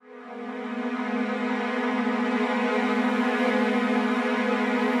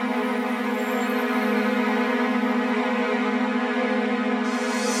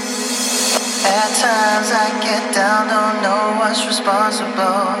Sometimes I get down, don't know what's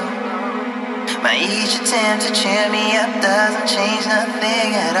responsible. My each attempt to cheer me up doesn't change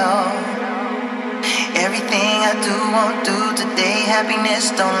nothing at all. Everything I do won't do today. Happiness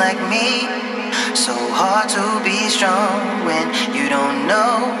don't like me. So hard to be strong when you don't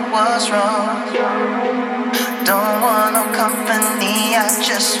know what's wrong. Don't want no company, I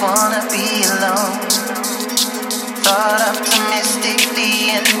just wanna be alone. Thought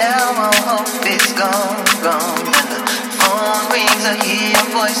optimistically and now I hope it's gone. When the phone rings, I hear your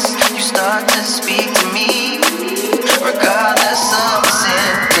voice, you start to speak to me. Regardless of the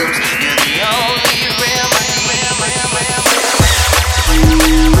symptoms, you're the only remedy.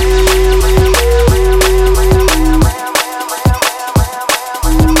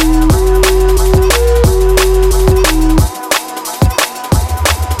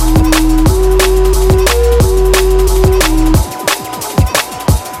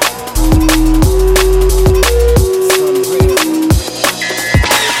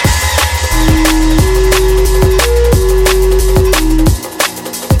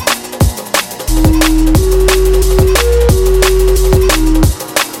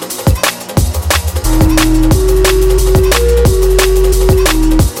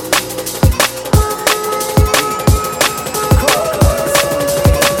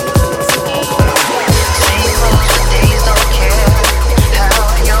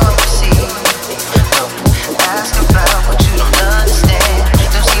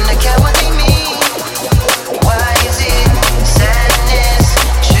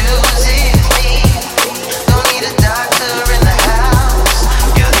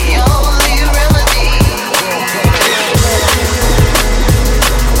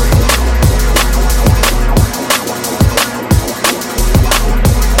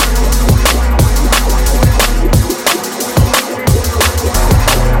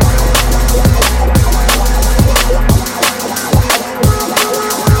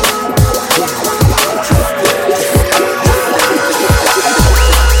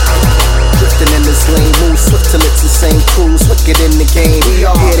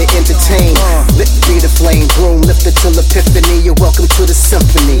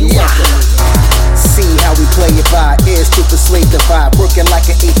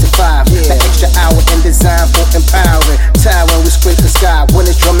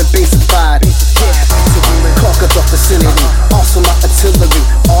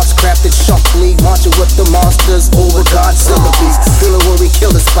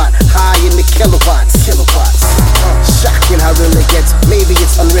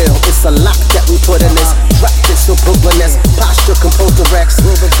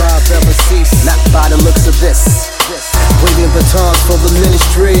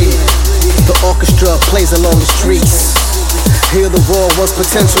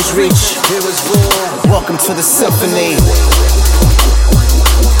 Potentials reach. Here is war. Welcome to the symphony.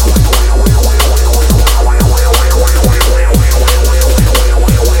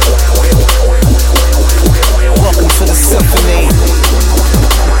 Welcome to the symphony.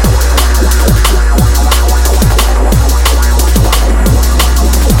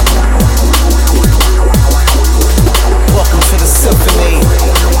 Welcome to the symphony.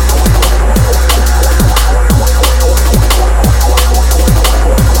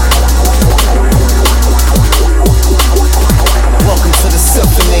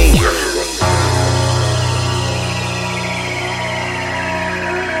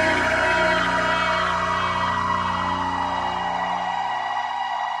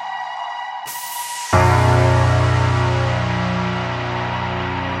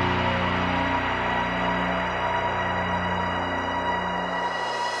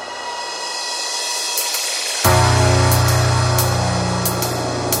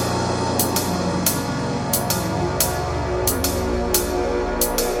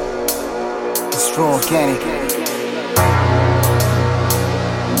 Organic.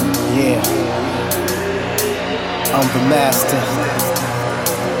 Yeah, I'm the master.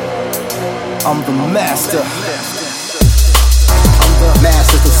 I'm the master.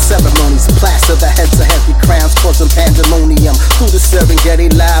 Masters of ceremonies, plaster the heads of heavy crowns, causing pandemonium through the Serengeti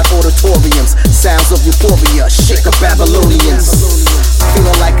loud auditoriums. Sounds of euphoria, shake of Babylonians.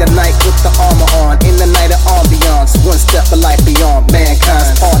 Feeling like a knight with the armor on, in the night of ambiance. One step of life beyond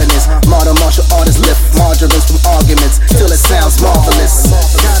mankind's pardoners. Modern martial artists lift margarines from arguments till it sounds marvelous.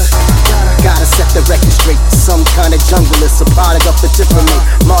 Gotta set the record straight. Some kind of junglist, a product of the different.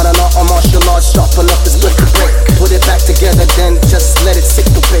 Modern art or martial arts, sharp enough to split the break. Put it back together, then just let it sit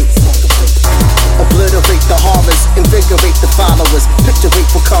the bait. Obliterate the horrors, invigorate the followers. Picture rate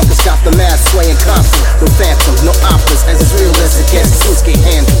for conquers, got the mass swaying constant. No phantom, no operas, as real as it gets. Suits get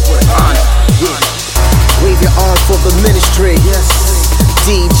handled with honor. Yeah.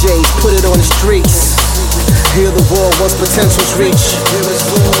 the streets. Hear the world once potentials reach.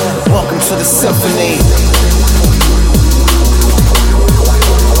 Welcome to the symphony.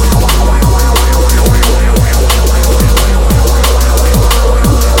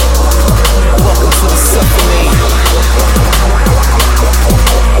 Welcome to the symphony.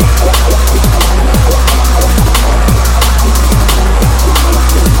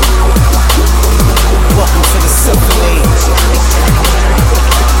 Welcome to the symphony.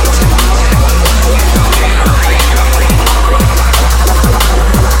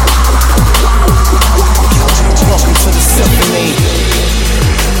 Welcome to the symphony.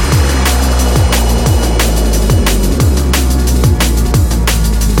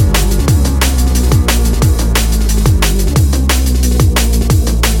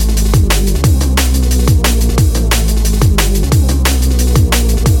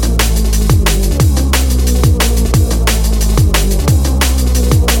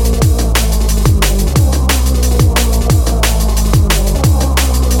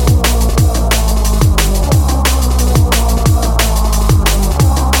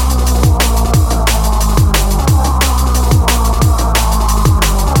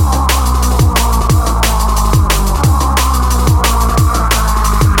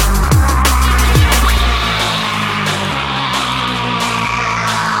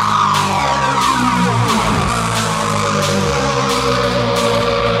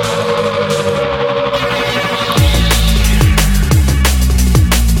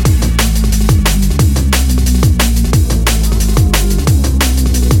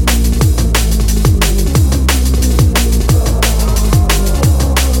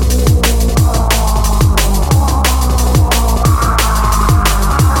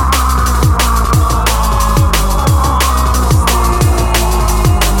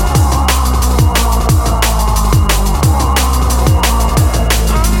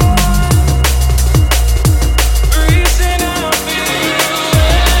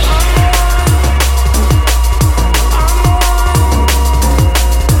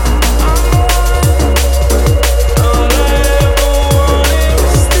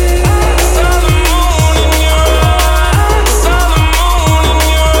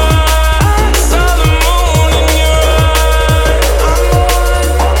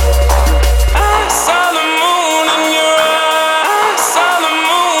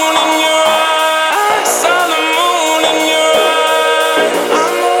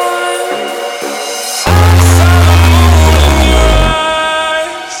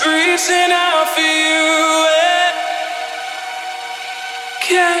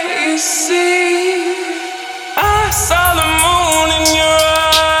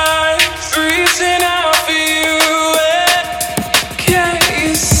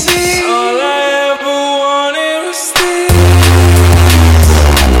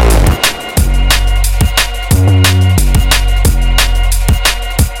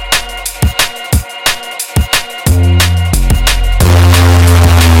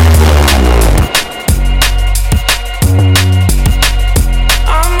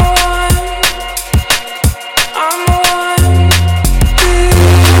 I'm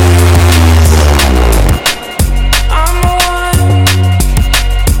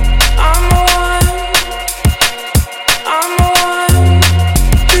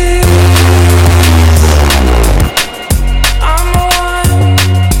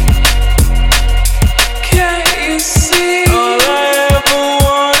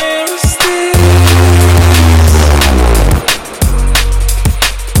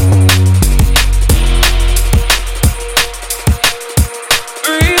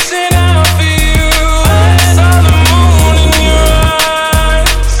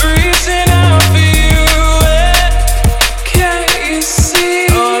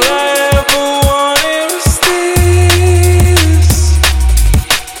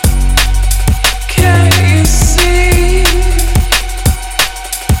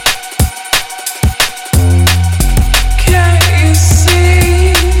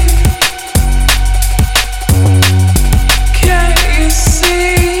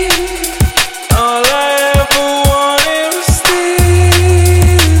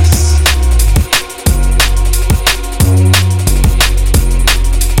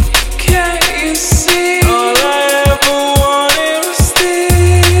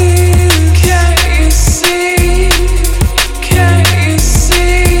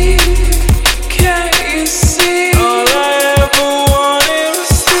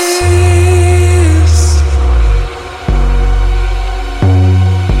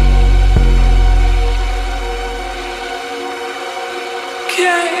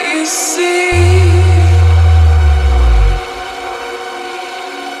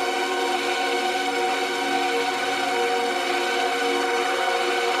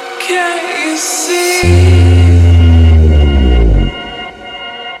can't you see?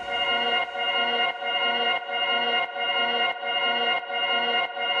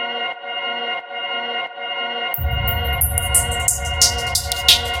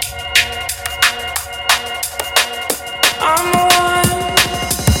 I'm the one,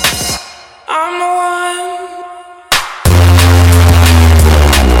 I'm the one.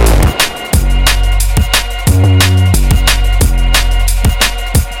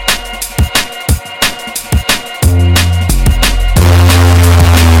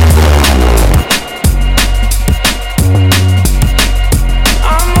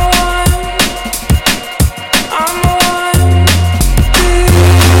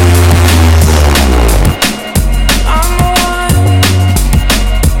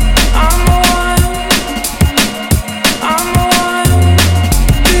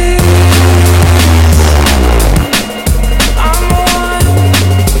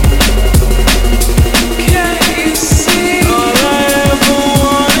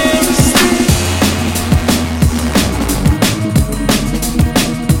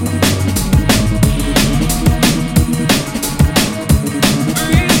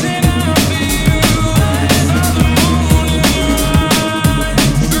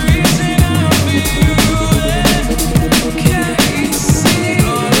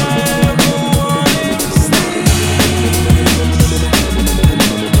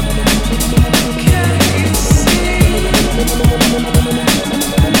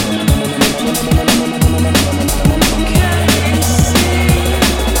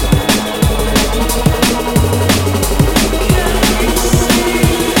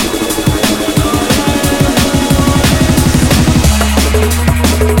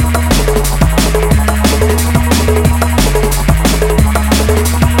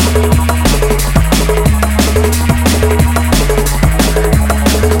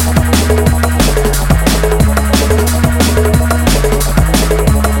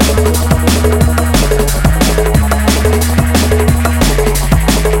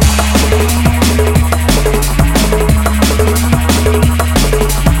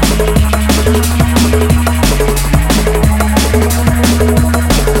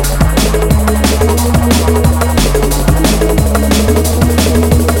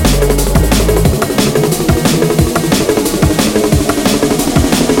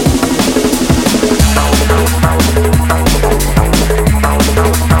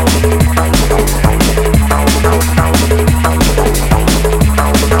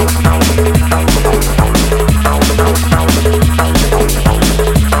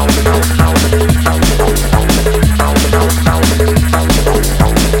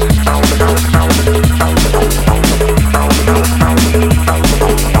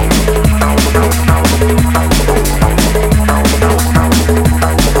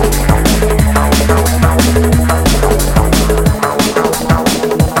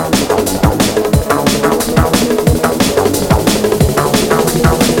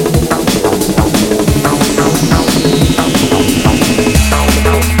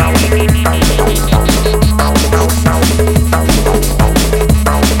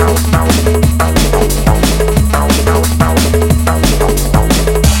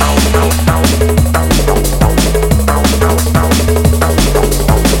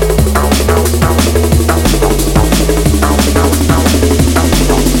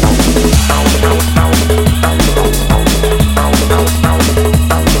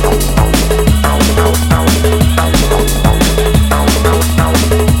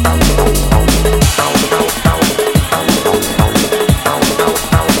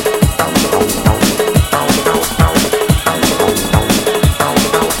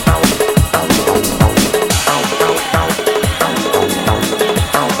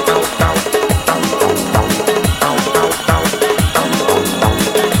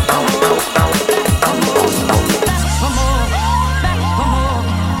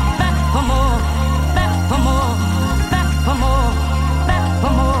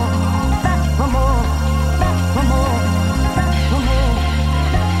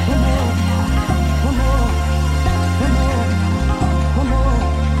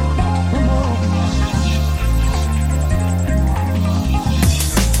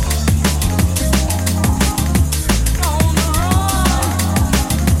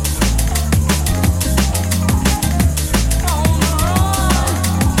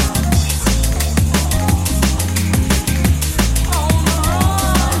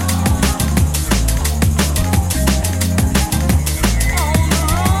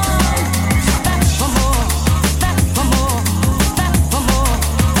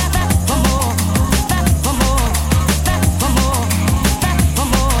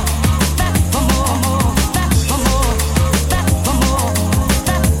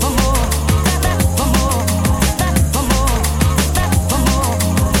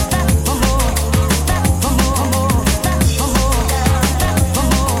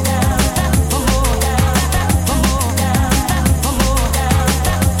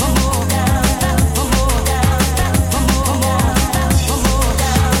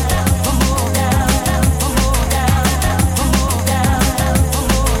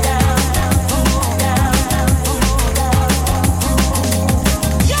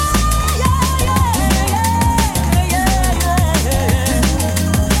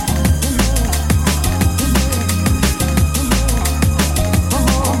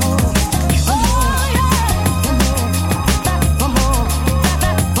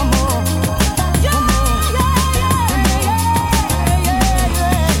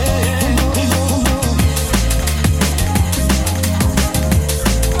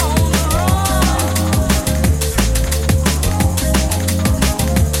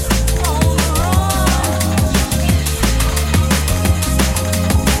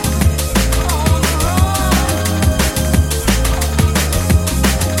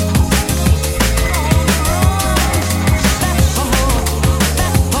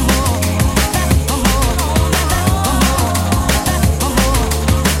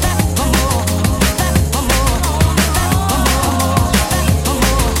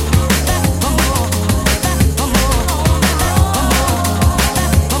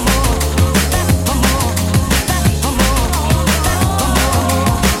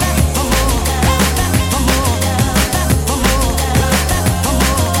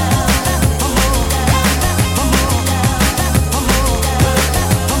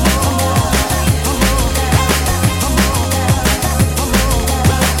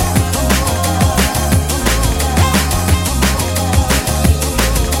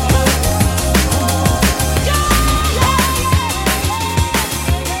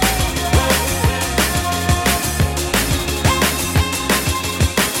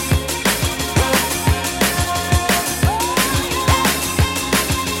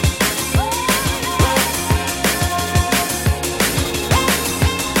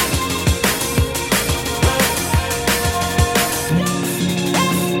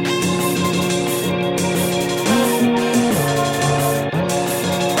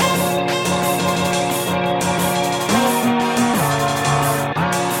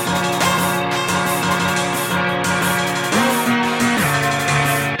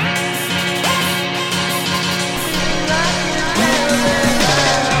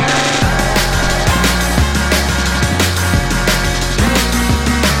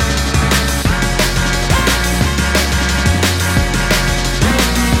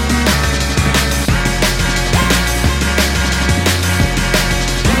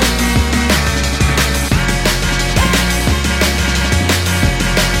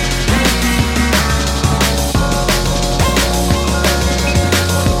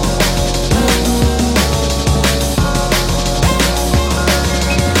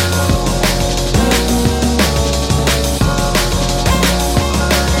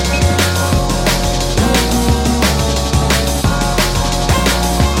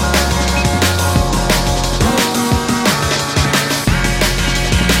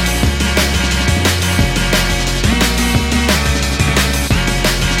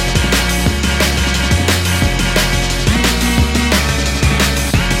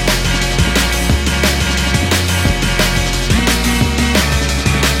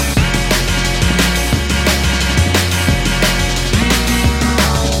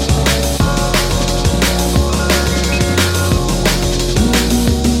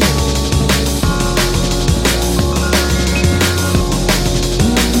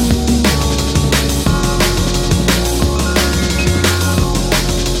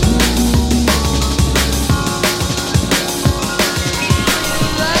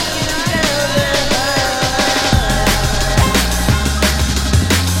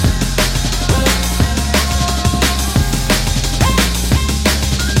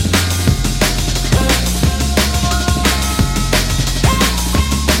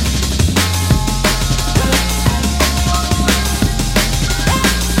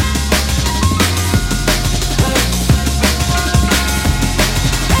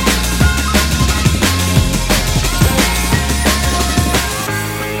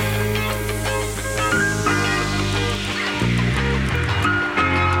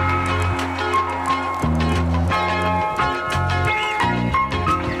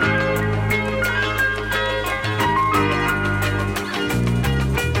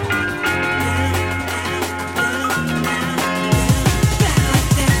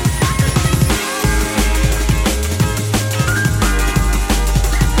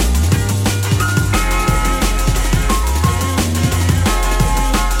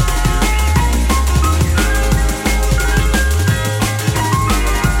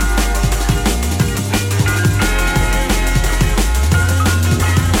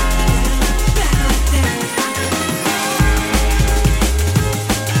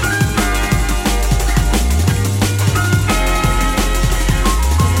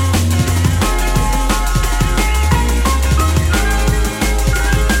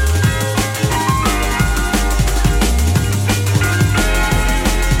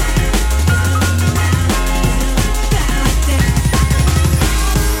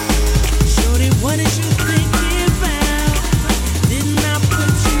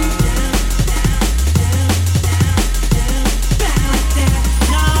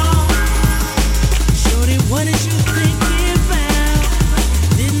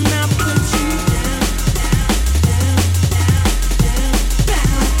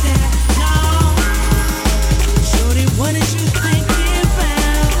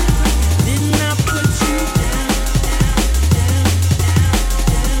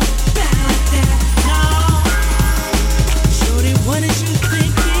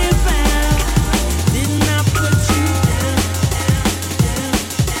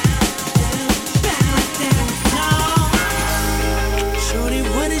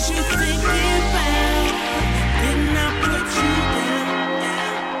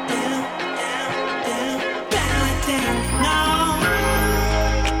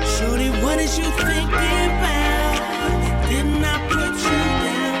 is you thinking about? Didn't I put you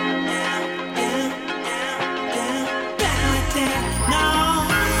down, down, down, down, down like that? No.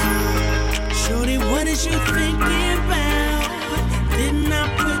 Shorty, what is you thinking about? Didn't I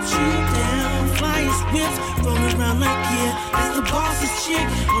put you down? Flyers, whips, rolling around like yeah, that's the boss's chick.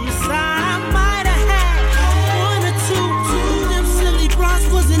 On the side, I might have had one or two. Them silly bras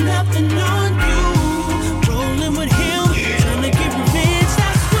wasn't nothing on you. Rolling with him, trying to get revenge.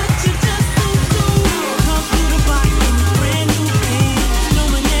 That's what you just do. Come through the body in a brand new thing,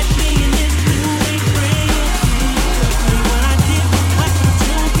 knowing that me and this new ain't brand new. Tell me what I did, what I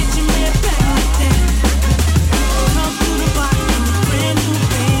do, get your man back like that. Come through the body in a brand new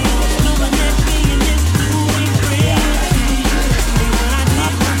thing, knowing that me and this new ain't brand new. Tell me what I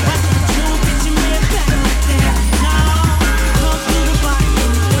did, what I do,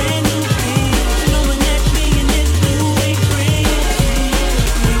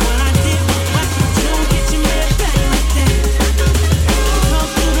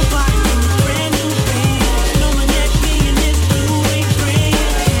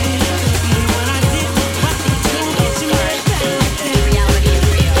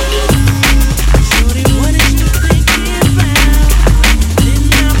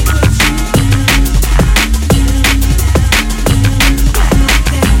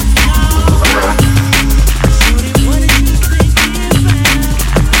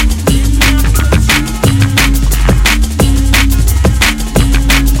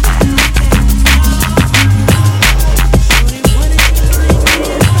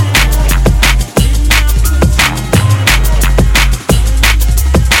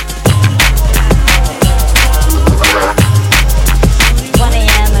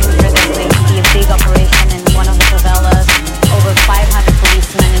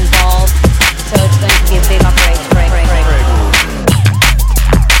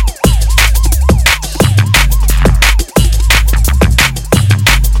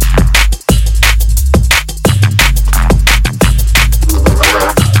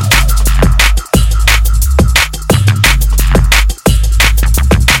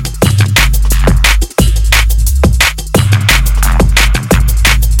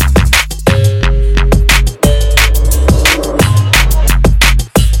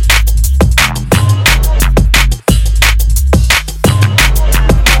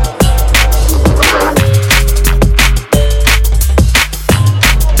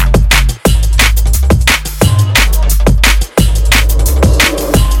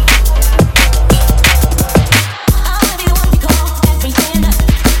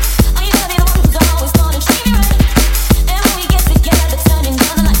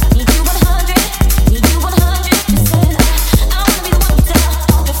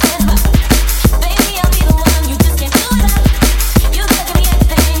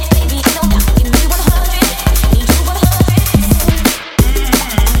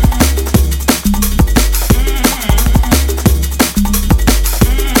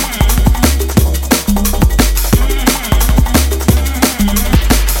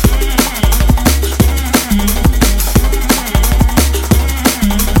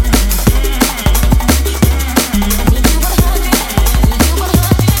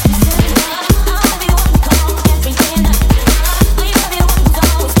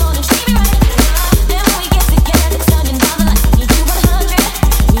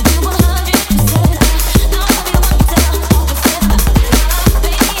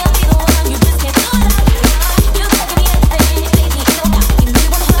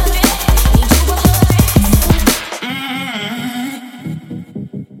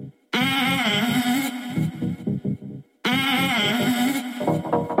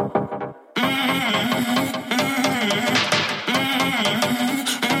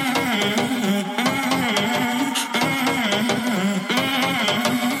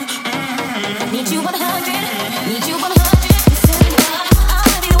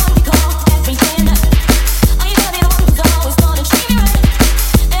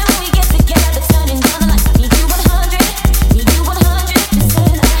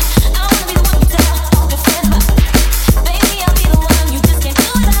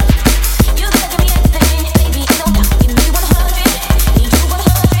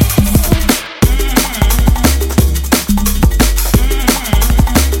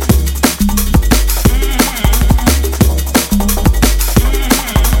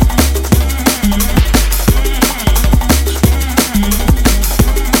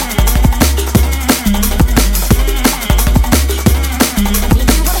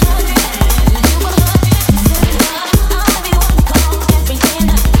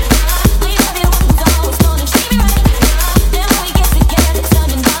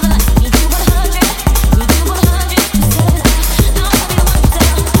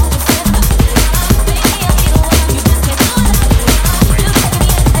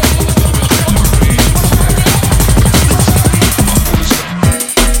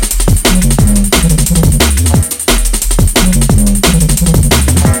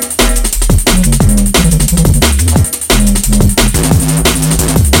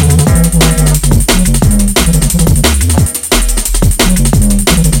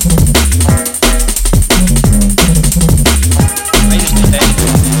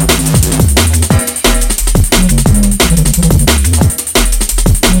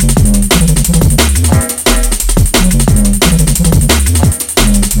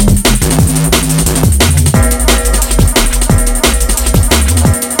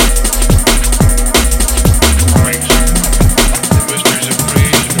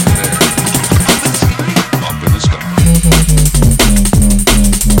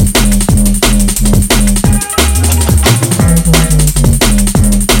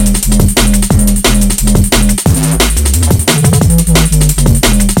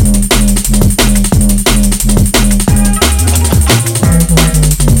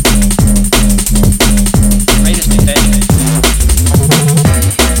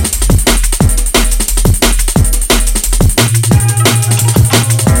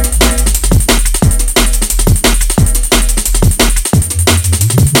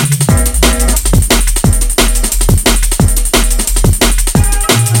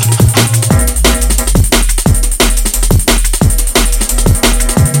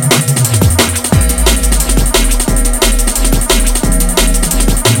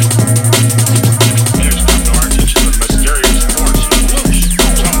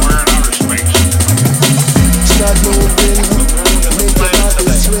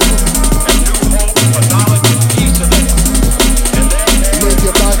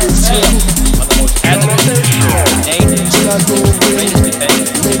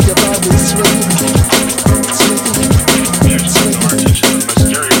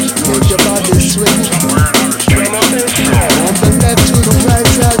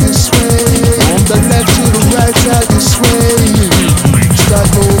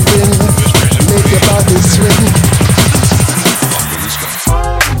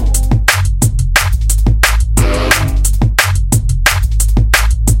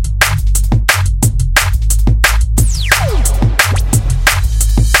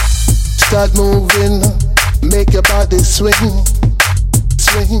 Start moving, make your body swing,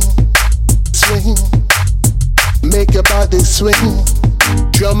 swing, swing. Make your body swing,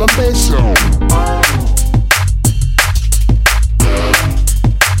 drum and bass.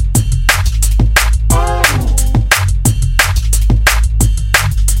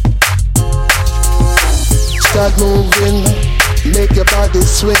 Start moving, make your body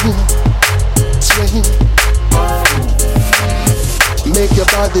swing, swing. Make your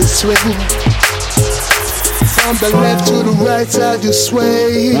body swing. From the left to the right side you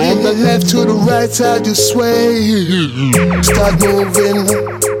sway. From the left to the right side you sway. Start moving,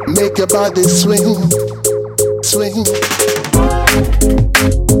 make your body swing, swing.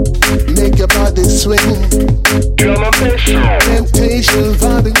 Make your body swing. Temptation,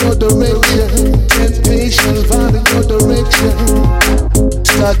 vibe in your direction. Temptation, vibe in your direction.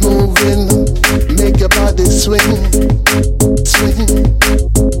 Start moving, make your body swing, swing,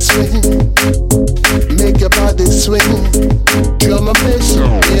 swing. Make your body swing, drum and bass.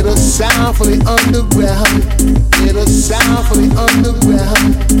 It'll sound for the underground. It'll sound for the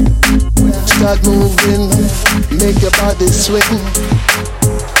underground. Start moving, make your body swing.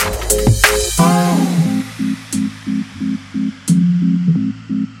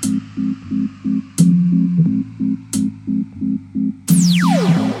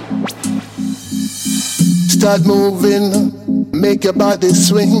 Start moving, make your body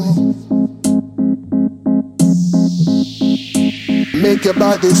swing. Make your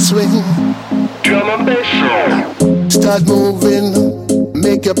body swing. Drum and bass. Start moving,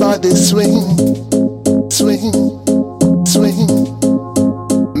 make your body swing, swing, swing.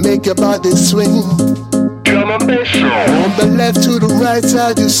 Make your body swing. Drum and bass. From the left to the right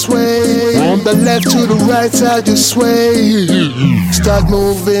side you sway. From the left to the right side you sway. Start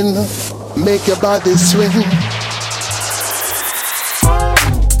moving, make your body swing.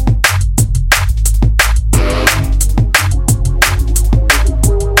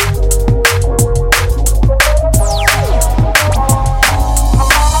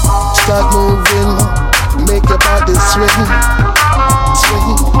 Start moving, make your body swing,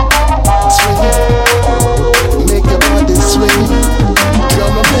 swing, swing. Make your body swing,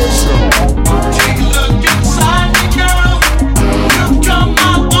 drum and bass. Take a look inside me, girl. You come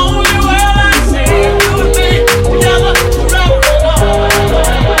my only world. I say you and me together forever.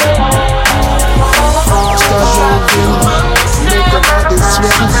 Start moving, make your body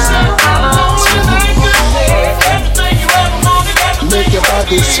swing, swing. Make your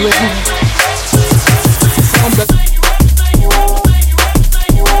body swing. From the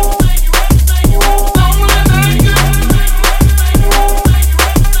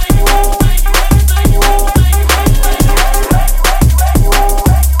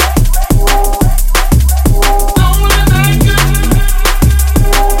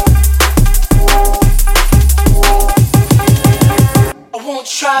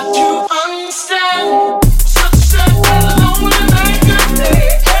try to understand. Such sad, lonely, naked.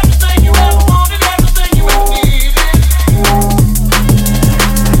 Everything you ever wanted, everything you ever needed.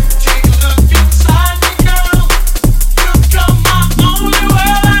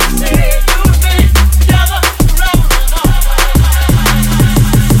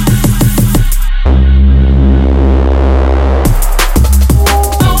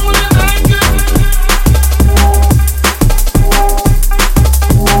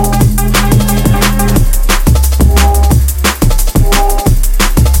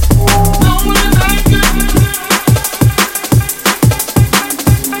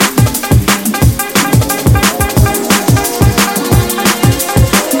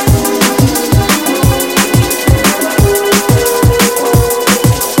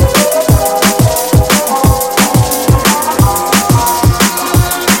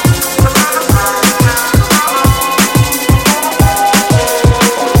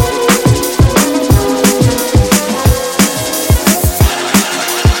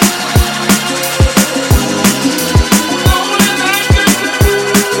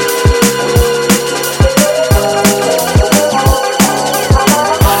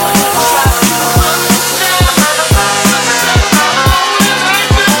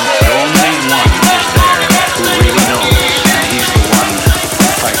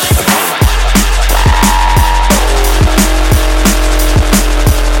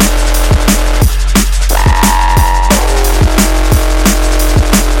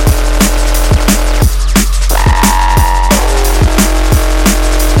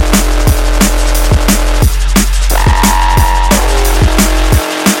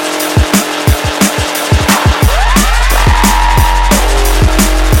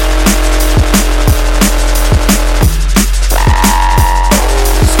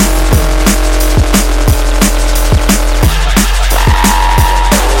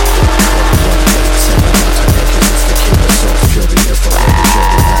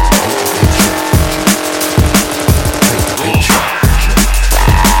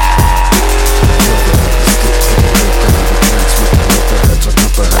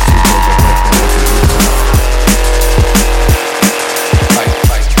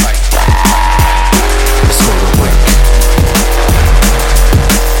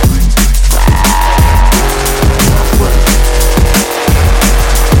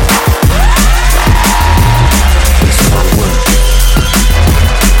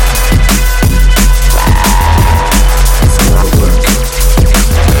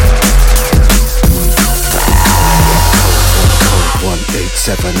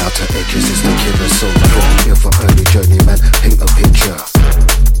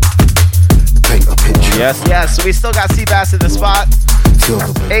 Yes, we still got Seebass in the spot.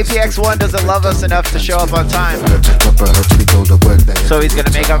 APX1 doesn't love us enough to show up on time, so he's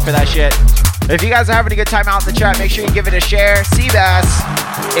gonna make up for that shit. If you guys are having a good time out in the chat, make sure you give it a share. Seebass,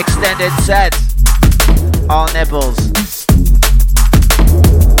 extended set, all nipples.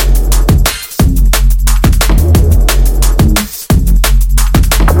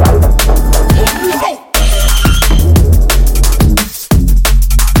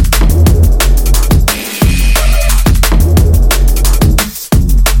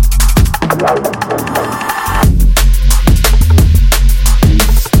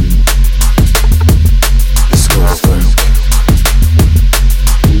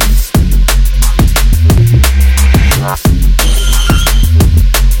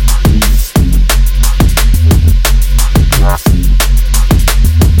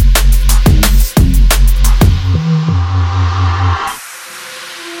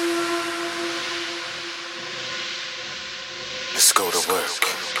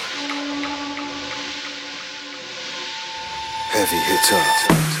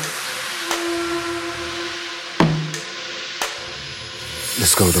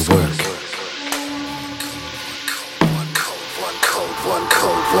 Let's go to work. One code,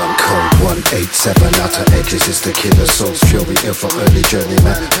 187 outer edges is the killer soul's fury. Ill for early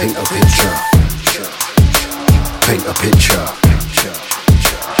journeyman. Paint a picture. Paint a picture.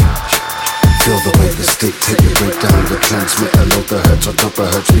 Feel the way the stick take your break down the transmitter. Load the hertz on top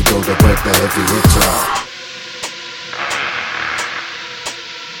of hertz. We go to work, the heavy hitter.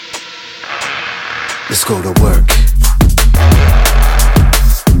 Let's go to work.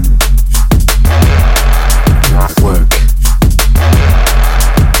 Work.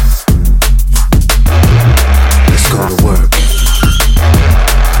 Let's go to work.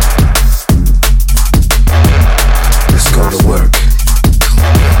 Let's go to work.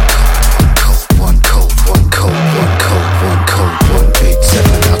 One code,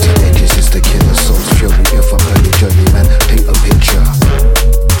 187 outer edges is the killer soul's fury. If I'm early journeyman, paint a picture.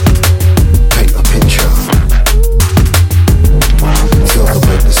 Paint a picture.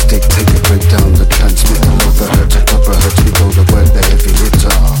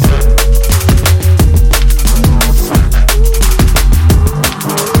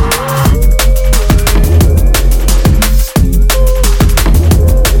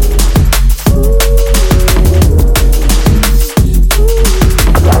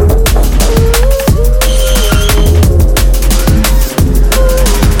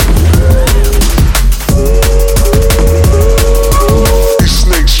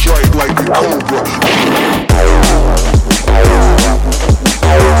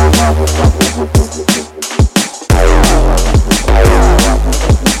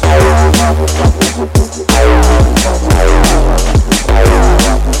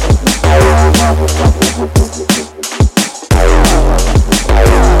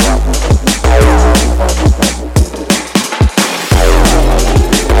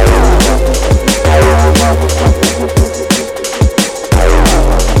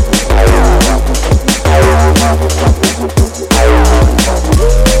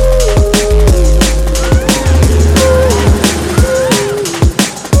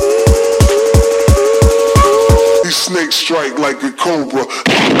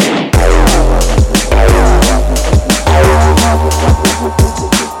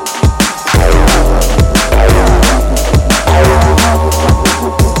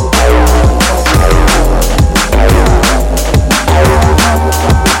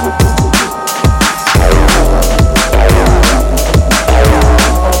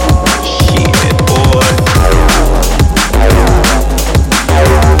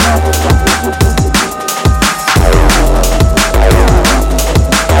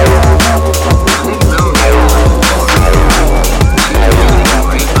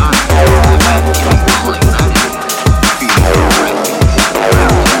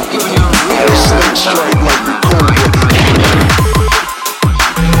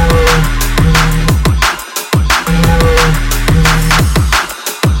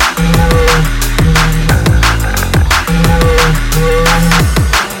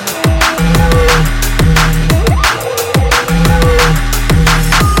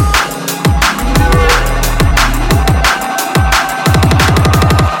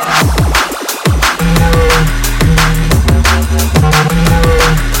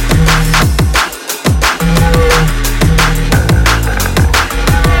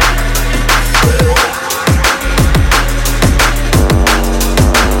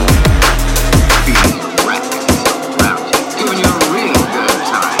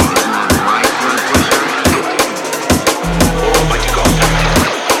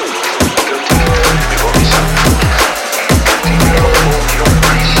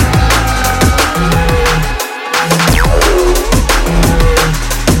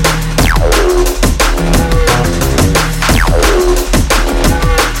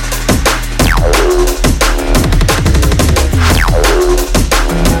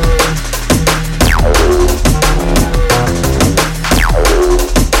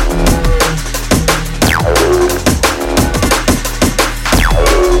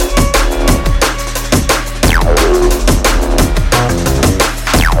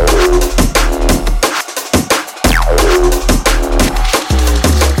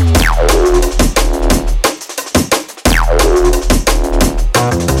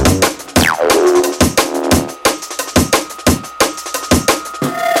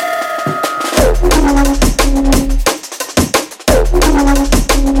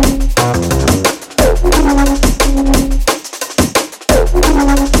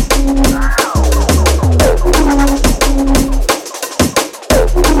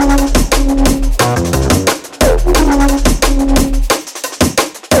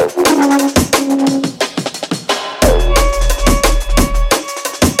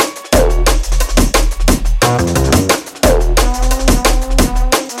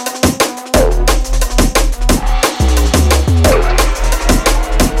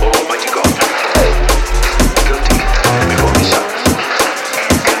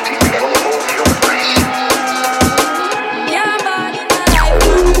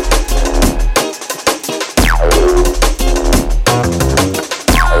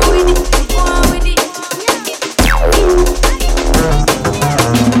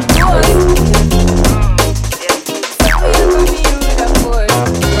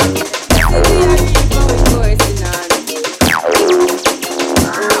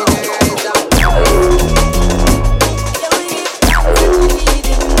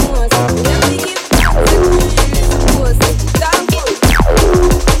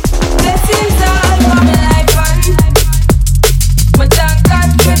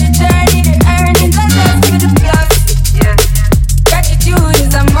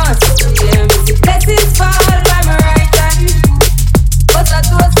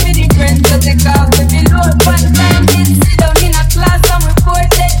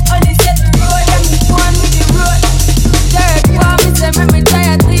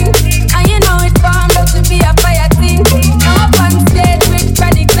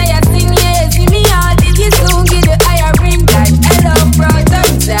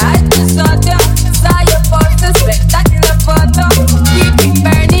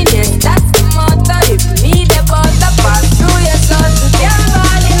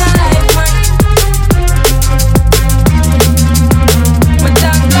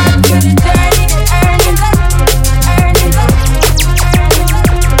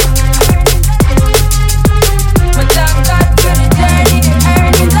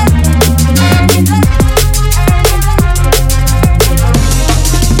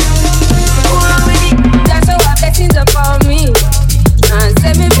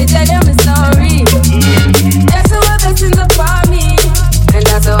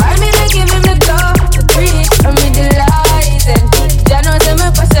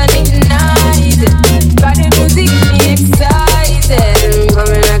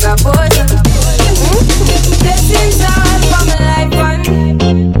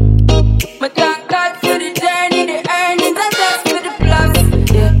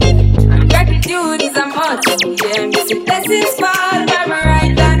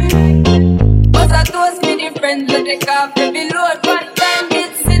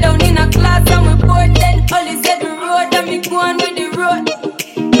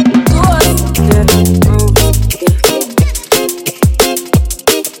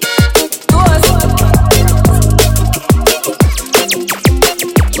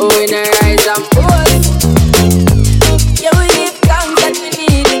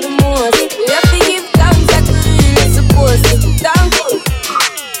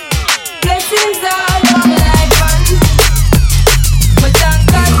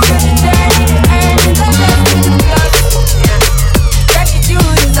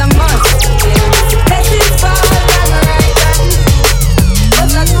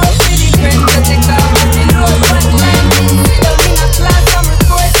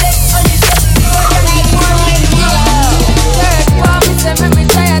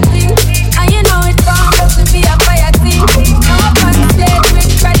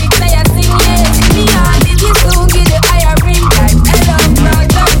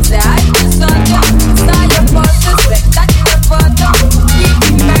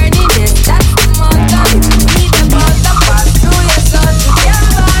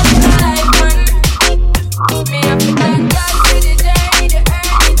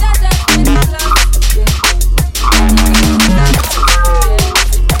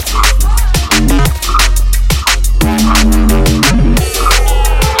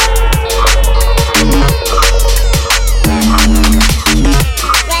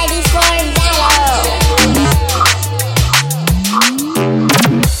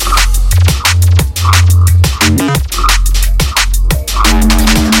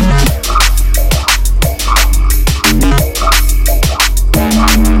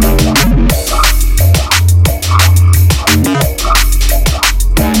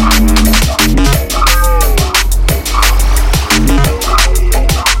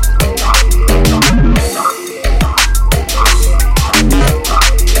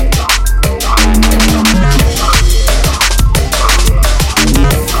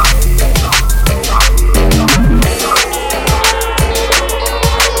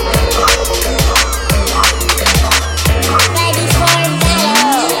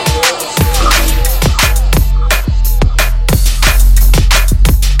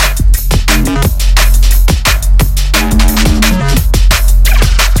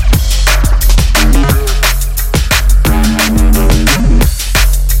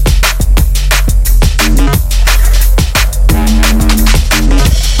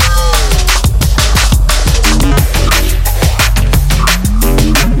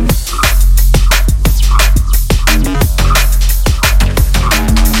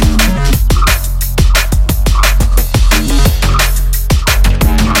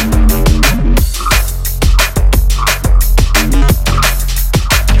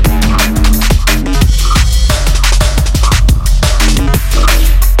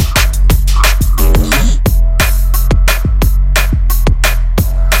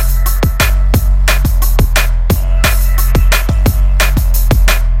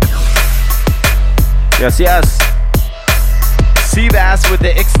 Yes, yes. Seebass with the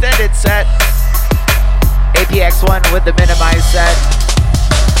extended set. APX1 with the minimized set.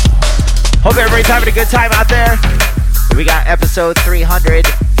 Hope everybody's having a good time out there. We got episode 300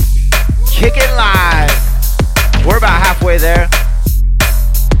 kicking live. We're about halfway there.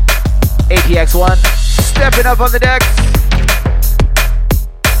 APX1 stepping up on the decks.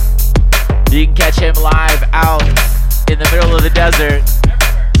 You can catch him live out in the middle of the desert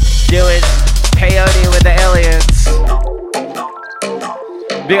doing peyote with the aliens.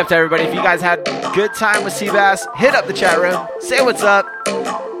 Big up to everybody. If you guys had a good time with Seebass, hit up the chat room. Say what's up.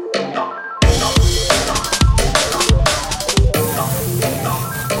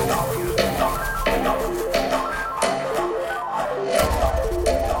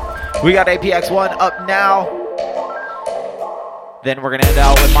 We got APX1 up now. Then we're going to end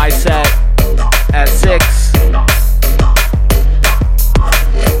out with my set at 6.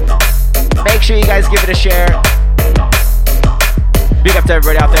 Make sure you guys give it a share. Big up to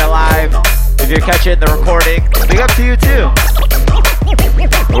everybody out there live. If you're catching the recording, big up to you too.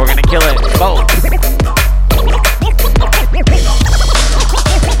 We're going to kill it. Both.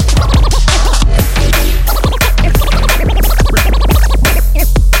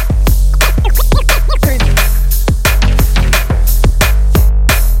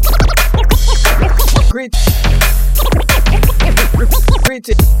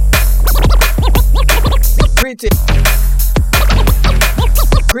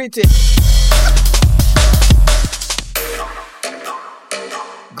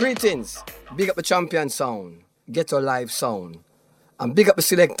 Greetings, big up the champion sound, Ghetto Live sound, and big up the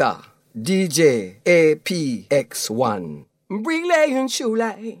selector, DJ APX1. Bring lay and shoe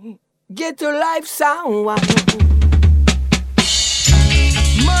light, Ghetto Live sound.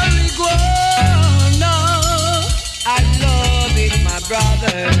 Marijuana, I love it, my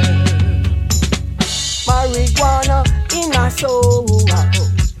brother. Marijuana in my soul,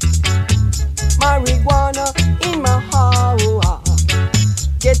 marijuana in my heart.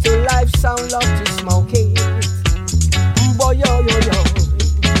 Ghetto Live sound, love to smoke it. Boy, yo, yo, yo.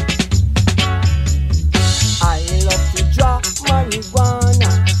 I love to drop marijuana.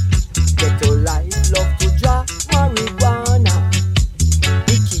 Ghetto Live love to drop marijuana.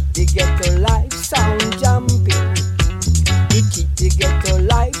 We keep the Ghetto Live sound jumping. We keep the Ghetto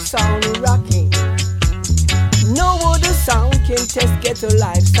Live sound rocking. No other sound can test Ghetto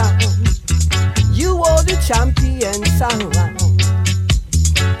Live sound. You are the champion sound.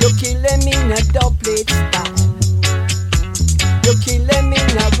 You kill them in a doublet style. You kill them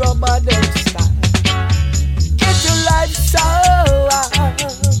in a rubber duck style. Ghetto Live sound.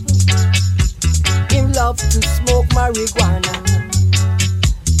 Him love to smoke marijuana.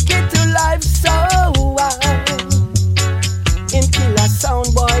 Ghetto Live sound. Him kill a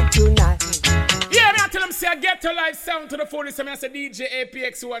sound boy tonight. Yeah, I tell them say I get to live sound to the fullest. I say DJ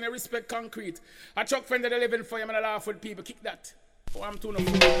APX1, I respect concrete. I chuck friend that I live in for you, and I laugh with people. Kick that. Oh, I'm too no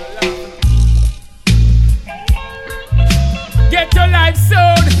fool. Get to live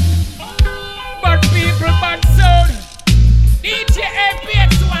sound. Bad people, bad sound. DJ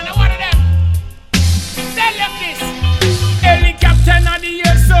APX1, one of them. Tell them this. Helicopter on the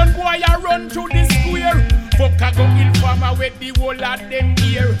air, son boy, I run through the square. Fuck, I go in farmer with the whole of them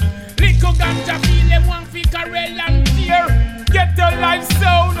here. Little ganja feel them one fi carel and tear. Get the live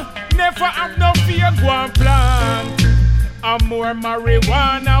sound, never have no fear. Go and plant, and more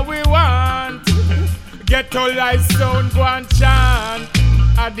marijuana we want. Get the live sound, go and chant.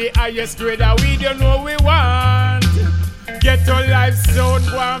 At the highest grade that we don't know we want. Get the live sound,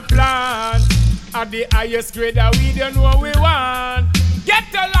 go and plant. At the highest grade that we don't know we want. Get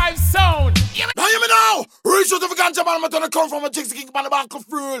the live sound. Now hear me now. Reach out to the ganja man. I'm gonna come from a Jixie King on the back of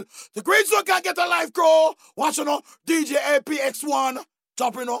fuel. The great one can't get a live crew. Watch you know. DJ APX1.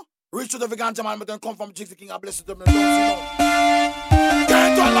 Chop you know. Reach out to the ganja man. I'm gonna come from Jixie King. I bless you to me.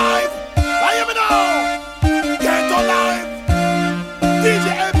 Get alive. Now hear me now. Get alive. DJ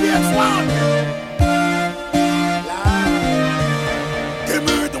APX1. Give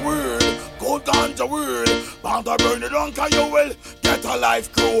me the word. Gold ganja word. Bound to burn it on, cause you will get a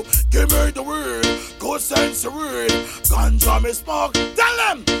life crew. Give me the word, go sense the word. Ganja me smoke, tell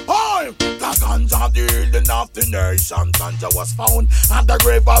them, oh, the ganja dealing of the nation. Ganja was found at the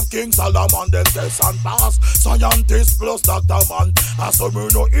grave of King Solomon. Them test and pass, scientists plus Dr. Man. As so we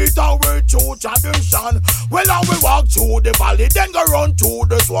no eat away through tradition. Well, I will walk through the valley, then go run through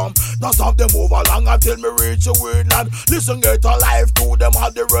the swamp. Not have them move along until me reach the woodland. Listen, get a life crew, them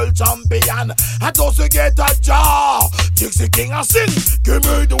are the world champion. And also get a jaw. Jixie King I sing, give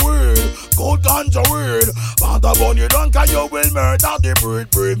me the word, gold ganja word. Band a bun you don't, cause you will murder the bird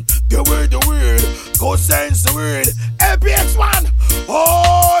brain. Give me the weed, go sense the weed. APX one,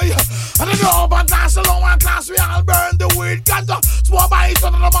 oh, I don't know about class alone, one class we all burn the weed. Ganja, small by each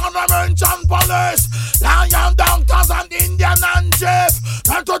other, the man, Merchant police. Lion, doctors, and Indian and Jeff.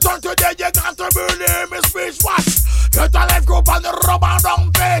 And to turn today, you got to believe me, speech wash. Get a life group on the rubber down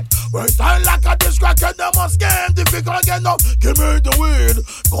pit. We style like a discrack and they must get difficult again now. Give me the weed,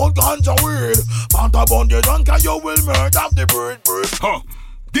 gold ganja weed. Mount a bond you drunk and you will murder the bird. Huh.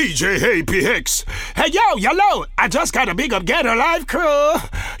 DJ APX. Hey yo, yellow, I just got a big up Get Alive crew.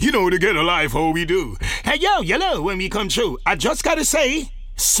 You know the Get Alive how we do. Hey yo, yellow, when we come through, I just gotta say,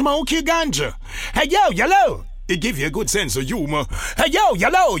 smoke your ganja. Hey yo, yellow, it give you a good sense of humor. Hey yo,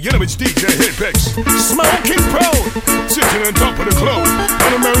 yellow, you know it's DJ APX. Smoking pro, sitting on top of the cloud.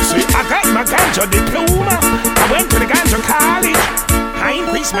 On a mercy, I got my ganja diploma. I went to the ganja college. I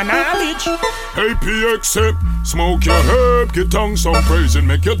increase my knowledge. APX, smoke your herb, get tongue some praise and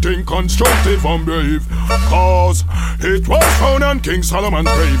make you think constructive and brave. Cause it was found on King Solomon's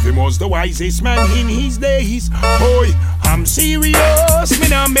grave. He was the wisest man in his days. Boy, I'm serious, me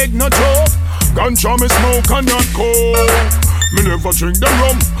not make no joke. Ganja me smoke and not coke. Me never drink the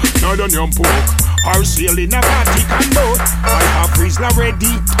rum, neither yam pork. Or sail in a Vatican boat. I have Rizla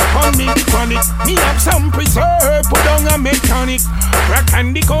ready, on me chronic. Me have some preserve, put on a mechanic. Crack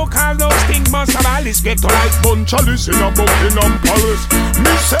and the coke, all those things must have all this. Get to like bun chalice in a Buckingham Palace.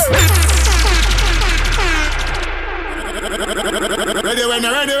 Me say ready when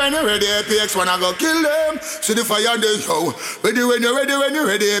you're ready, APX wanna go kill them. See the fire they show. Ready when you're ready,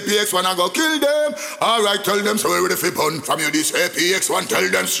 APX wanna go kill them. Alright, tell them so we ready for pun. From you this APX one, tell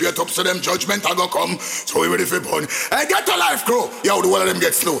them straight up so them judgment I go come. So we ready for pun. Hey, get to life crew. Yo, the whole of them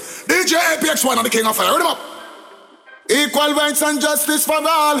get slow. DJ APX one on the king of fire, ready them up. Equal rights and justice for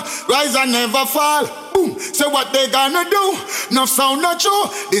all. Rise and never fall. Boom. So what they gonna do? No sound not true.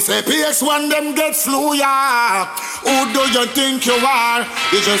 This APX one them get slow, yeah. Who do you think you are?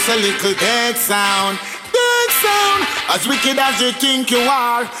 You're just a little dead sound. Dead sound. As wicked as you think you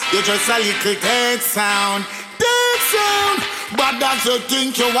are. You're just a little dead sound. Dead sound. But as you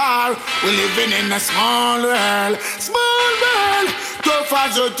think you are. We're living in a small world. Small world. Tough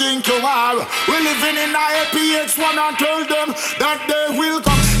as you think you are. We're living in a APX one and tell them that they will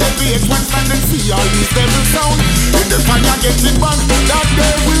come. APX one stand and see all these devil sound. When the fire gets in burn, that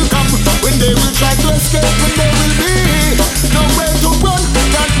they will come. When they will try to escape, when they will be nowhere to run,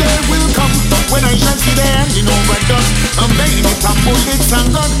 that they will come. When I shall see their hand in overdone, I'm begging it and bullets and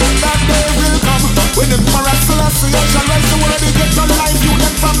gun, that they will come. When the miraculous shall rise the world, they get your life, you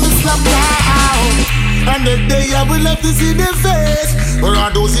them from the slum now. And the day I will love to see their face. Where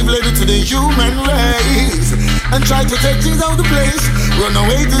are those who've led to the human race and try to take things out of place, run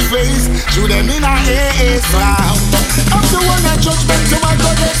away this race, shoot them in our ass round. I'm the one that judgment to my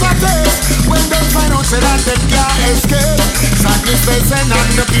God is a taste. When they find out say that they can't escape, sadness they send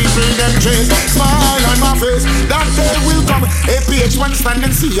and the people them chase. Smile on my face, that day will come. APH one stand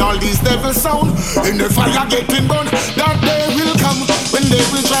and see all these devils sound. In the fire getting burned, that day will come. When they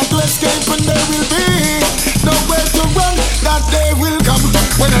will try to escape and they will be nowhere to run, that day will come.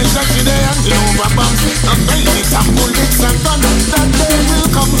 When I shall see their hands in over bombs, I'm bringing it and bullets and guns, that day will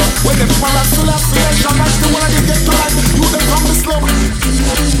come. When the forest full of creation, that's the one they get to life, you them from the slum.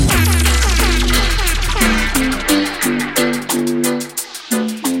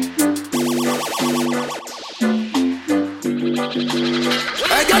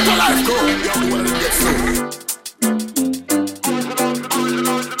 Hey, get to life, go! Yo, the one that gets slow.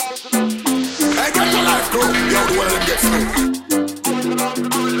 Hey, get to life, go! Yo, the one that gets slow.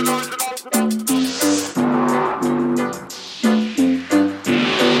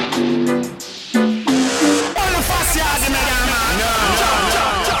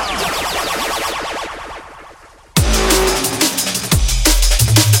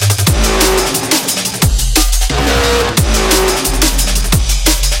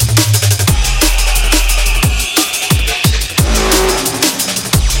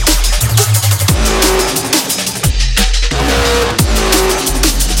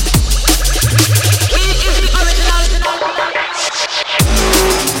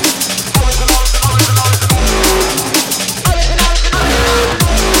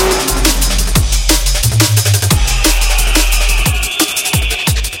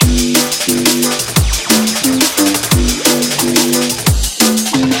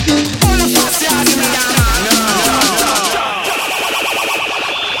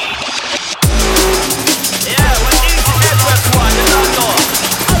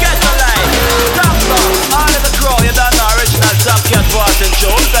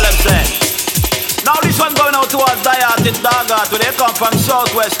 it dog out. Where they come from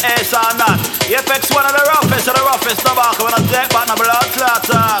southwest, ace or not. APX one of the roughest tobacco. When I take back the blood clot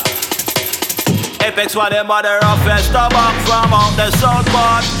talk. APX one them are the roughest tobacco from out the south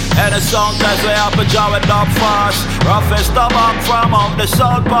part. And the sound test way up a jaw it up fast. Roughest tobacco from out the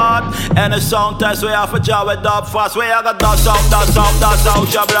south part. And the sound test way up a jaw it up fast. Where I got dust out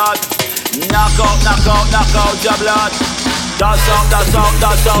your blood. Knock out your blood. Dust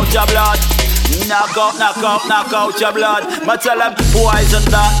out your blood. Knock out your blood. Ma tell them poison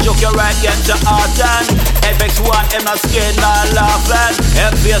that joke your right against your heart. And APX one him not scared, not laughing.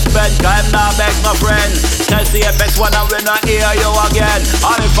 Him face bent, cause him not beg no friend. Test the APX one and we not hear you again.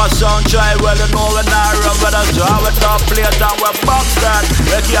 And if a sound try, well you know we not run with us. Draw it up plate and we box that.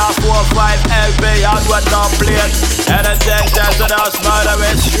 We can't 4-5 LP and we not plate. Anything test with us, murder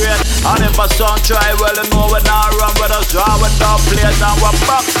it straight. And if a sound try, well you know we not run with us. Draw it up plate and we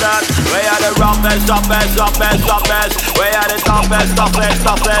box that. We are the toughest. We are the toughest.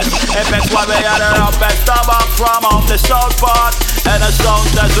 APX one, we are the roughest. Tobacco from out the south part. And the sound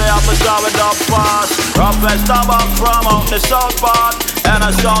test we have to draw it up fast. Roughest tobacco from out the south part. And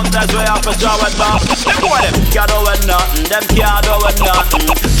the sound test we have to draw it up. Them boy them can't do it nothing. Them can't do it nothing.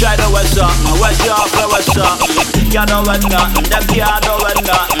 Try to do something. Where's your for something? Can't do it nothing. Them can't do it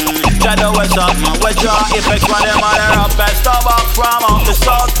nothing. Try to do something. Where's your APX one? Them are the roughest tobacco from out the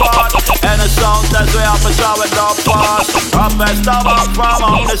south part. And the sound test we have to draw it up fast. Roughest tobacco from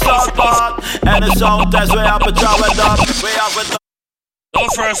out the south part. And the sound test we have to draw it up. We have it. So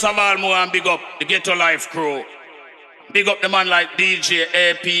first of all, more and big up the Ghetto Life crew. Big up the man like DJ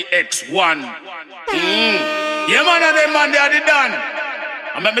APX1. Yeah, man, and them man, they are the done.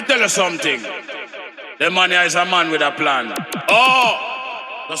 And let me tell you something. The man here is a man with a plan. Oh,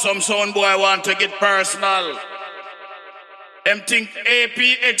 so some sound boy want to get personal. Them think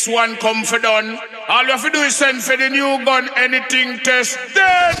APX1 come for done. All you have to do is send for the new gun, anything test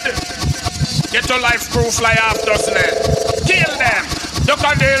dead. Ghetto Life crew fly after us then. Kill them. Duck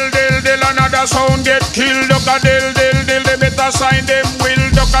a dill, another sound get killed. Duck a dill, they better sign them will.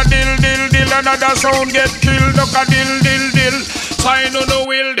 Duck a dill, another sound get killed. Duck a dill, sign on the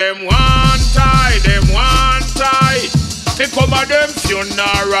will. Them one tie. They come at them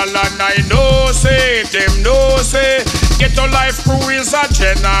funeral and I know say, them know say. Ghetto Life crew is a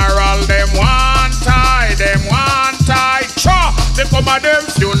general. Them one tie. Cha! They come at them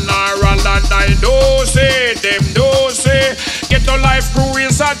funeral and I know say, them know say. Ghetto Life crew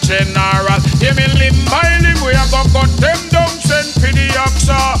is a general. Hear me limb by limb, we a go cut them down, send for the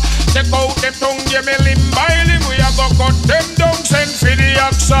oxa. Take out them tongue, hear me limb by limb, we a go cut them down, send for the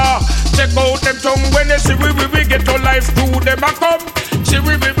oxa. Take out them tongue when they see we Ghetto Life crew, them a come. See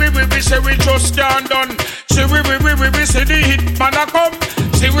we say we just can't done. See we say the hit man a come.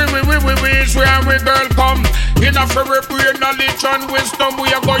 See we is where we girl come. In a fairy brain knowledge and wisdom,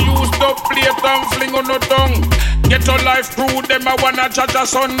 we a go use the plate and fling on the tongue. Ghetto Life crew, them a wanna judge a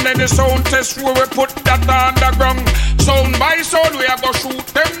son. Then the sound test where we put that underground. Sound by sound, we a go shoot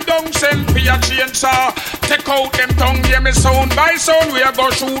them down. Send for a chainsaw. Take out them tongue, yeah me sound by sound. We a go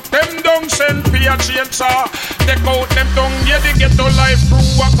shoot them down. Send for a chainsaw. Take out them tongue, yeah the Ghetto Life crew.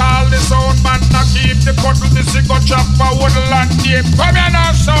 I call the sound man, I keep the cuttle, the cigar chop for woodland name. Come here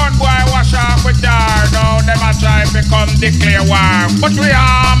now sound boy, wash off with jar. Now them a try become the clear warm. But we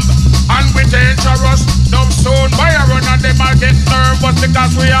armed and we dangerous. Dumb sound boy a run and them a get nervous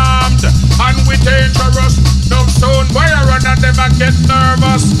because we armed and we dangerous. Dumb sound boy a run and them a get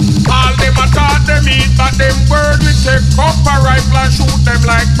nervous. All them a thought them eat, but them bird we take up a rifle and shoot them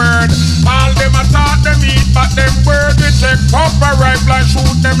like bird. All them a thought them eat, but them bird we take up a rifle and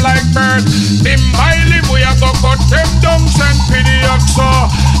shoot them like bird. Them by limb we a go cut them down, send for the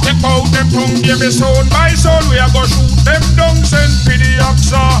oxa. Take out them tongue, give me sound by sound. We a go shoot them down, send for the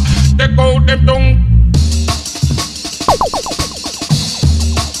oxa. Take out them tongue.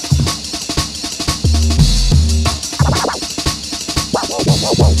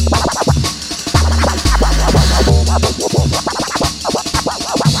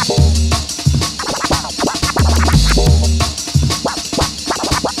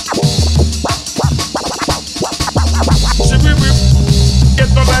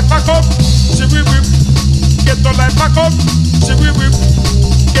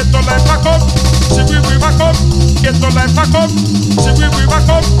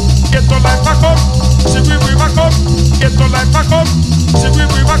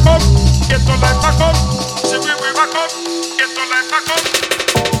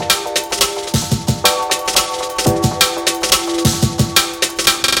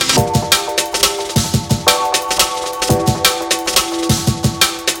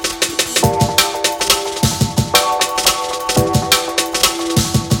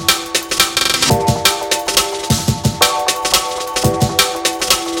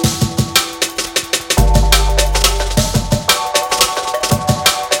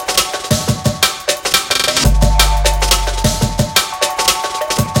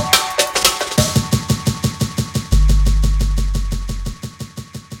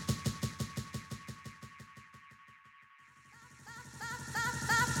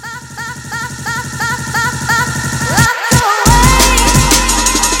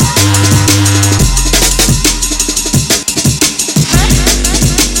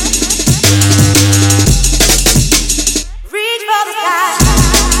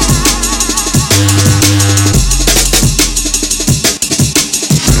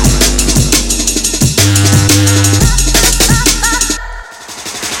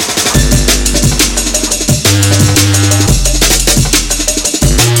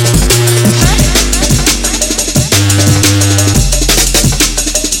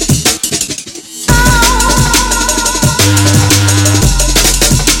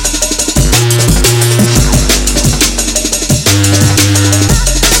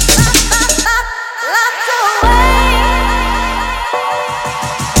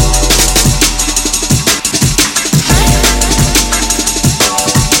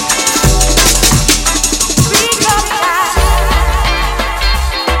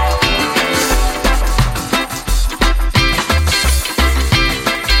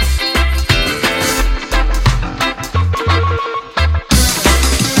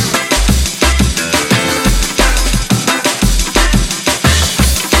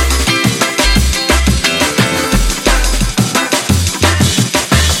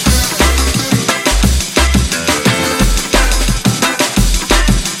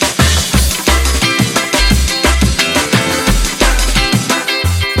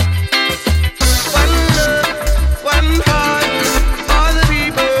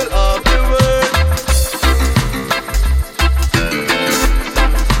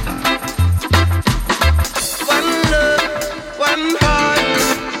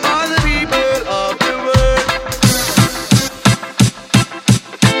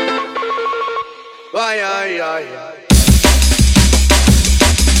 Aye, aye, aye.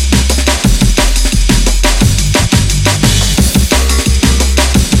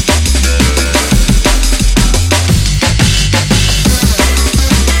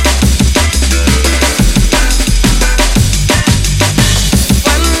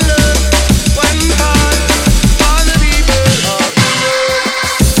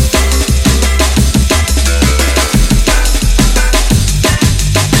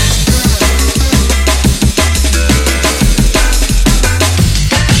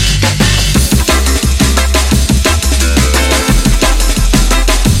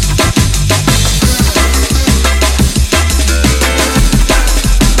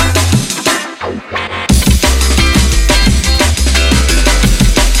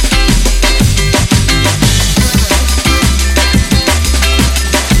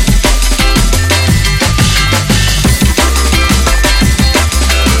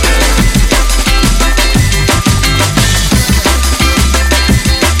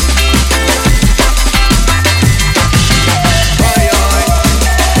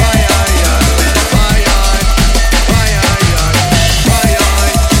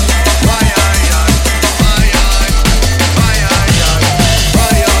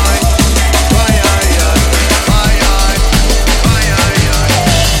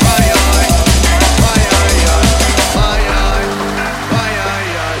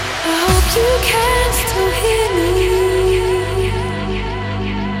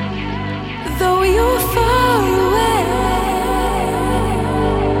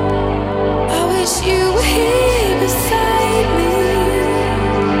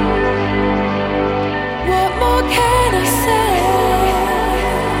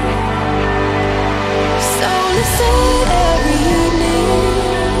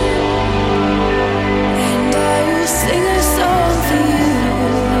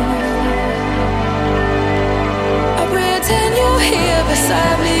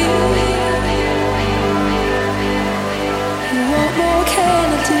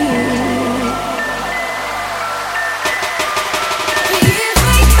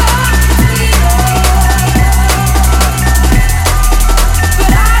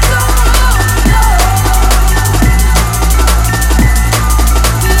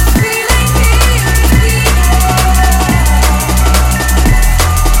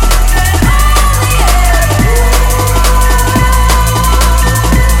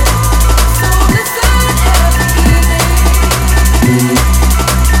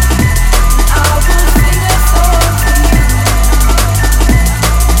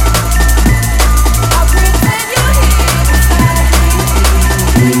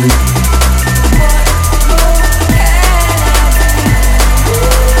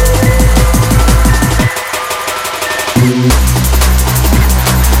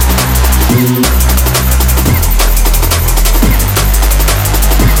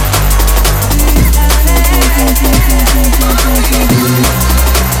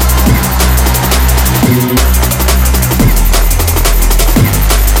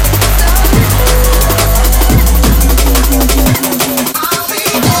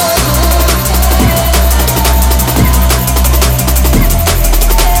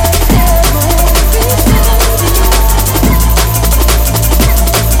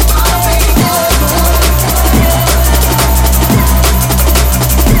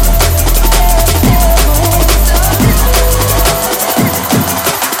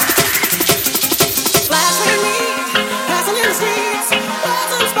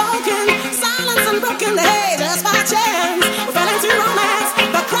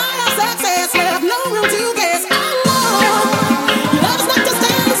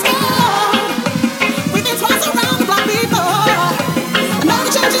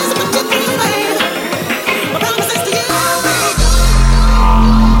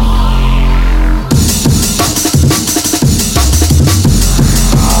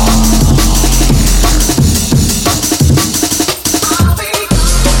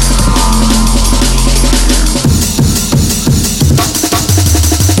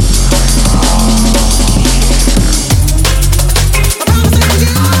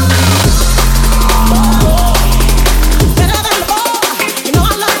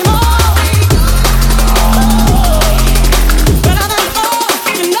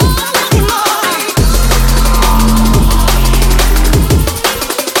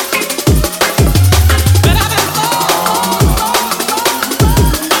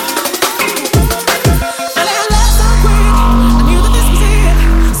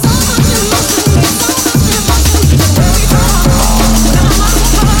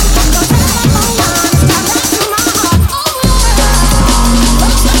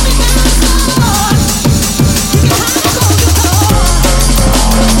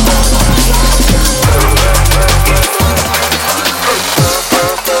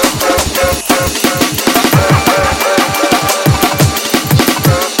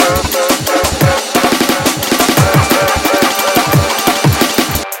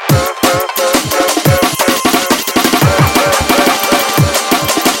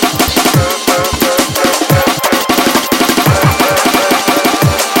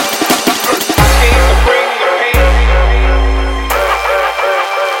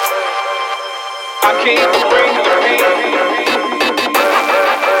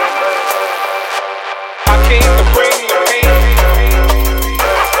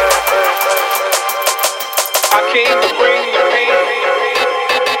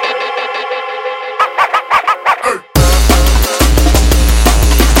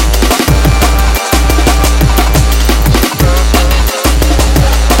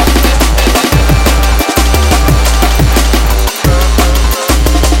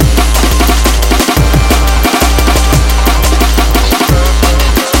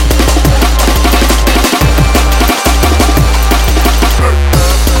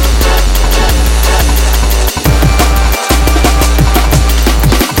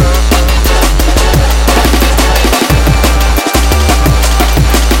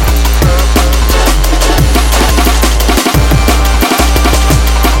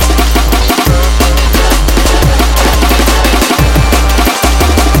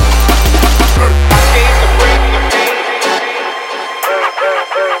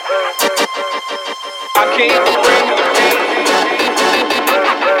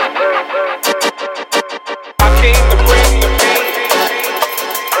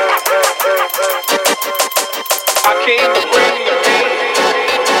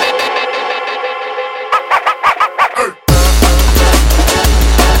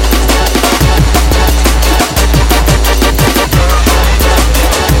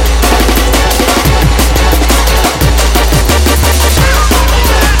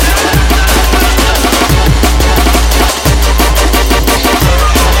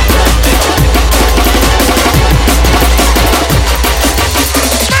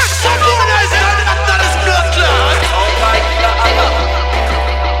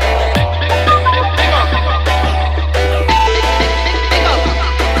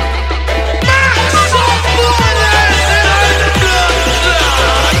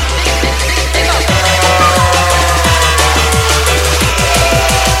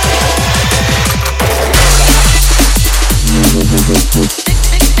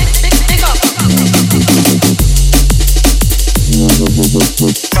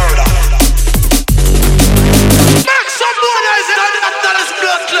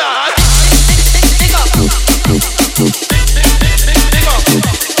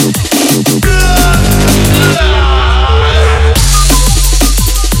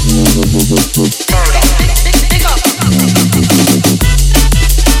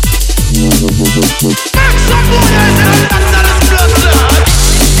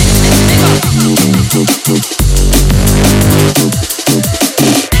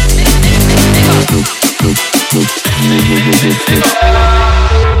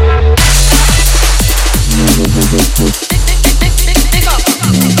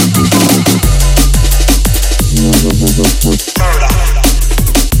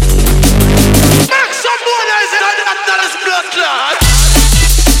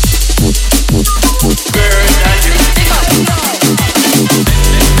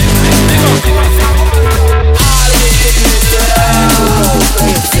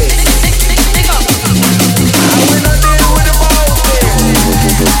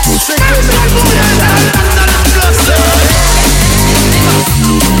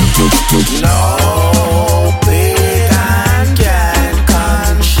 No pagan can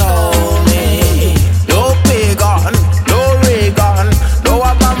control me. No pagan, no Reagan, no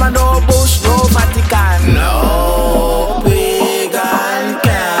Obama, no Bush, no Vatican. No pagan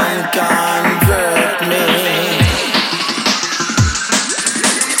can convert me.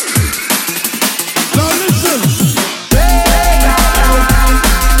 Now listen.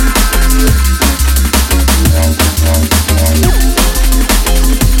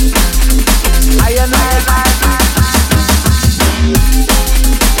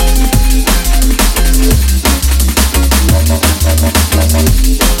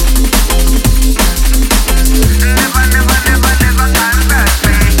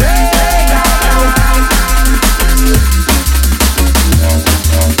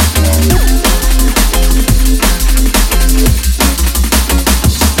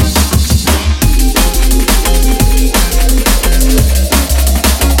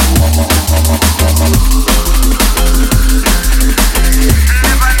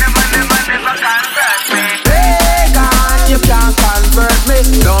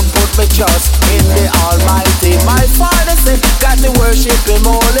 Trust in the Almighty. My Father said, got to worship Him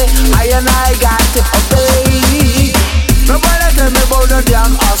only. I got to obey. Nobody tell me about the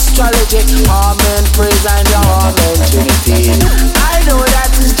damn astrology. Amen, praise and the Amen Trinity. I know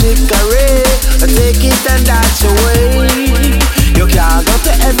that is trickery. Take it and that's your way. You can't go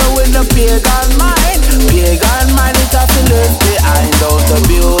to heaven with the pagan mind. Pagan mind, it has to live behind. Don't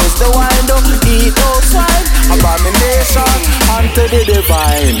abuse the wine, don't eat those swine. Abomination unto the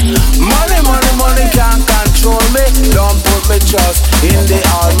divine. Money, money, money can't control me. Don't put me trust in the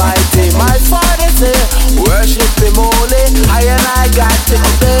Almighty. My Father say, worship Him only. I got to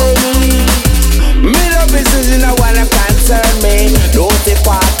obey. Me no business in a one that concern me. Don't the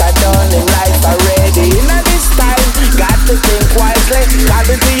part I done in life already. In this time, got to think wisely. Got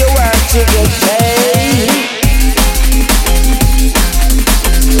to do your work to get paid.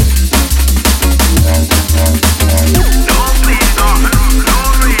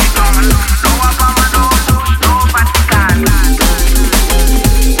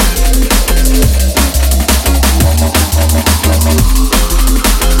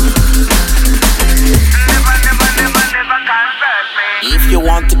 If you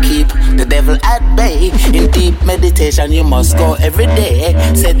want to keep the devil at bay, in deep meditation you must go every day.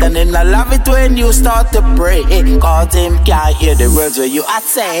 Satan him not love it when you start to pray, cause him can't hear the words where you are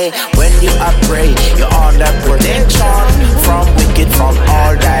say. When you are pray, you're under protection from wicked from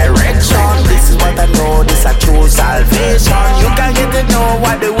all directions. This is what I know, this is a true salvation. You can get to know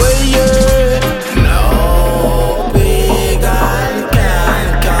what the way you. No pagan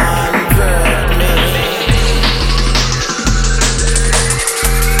can convert me.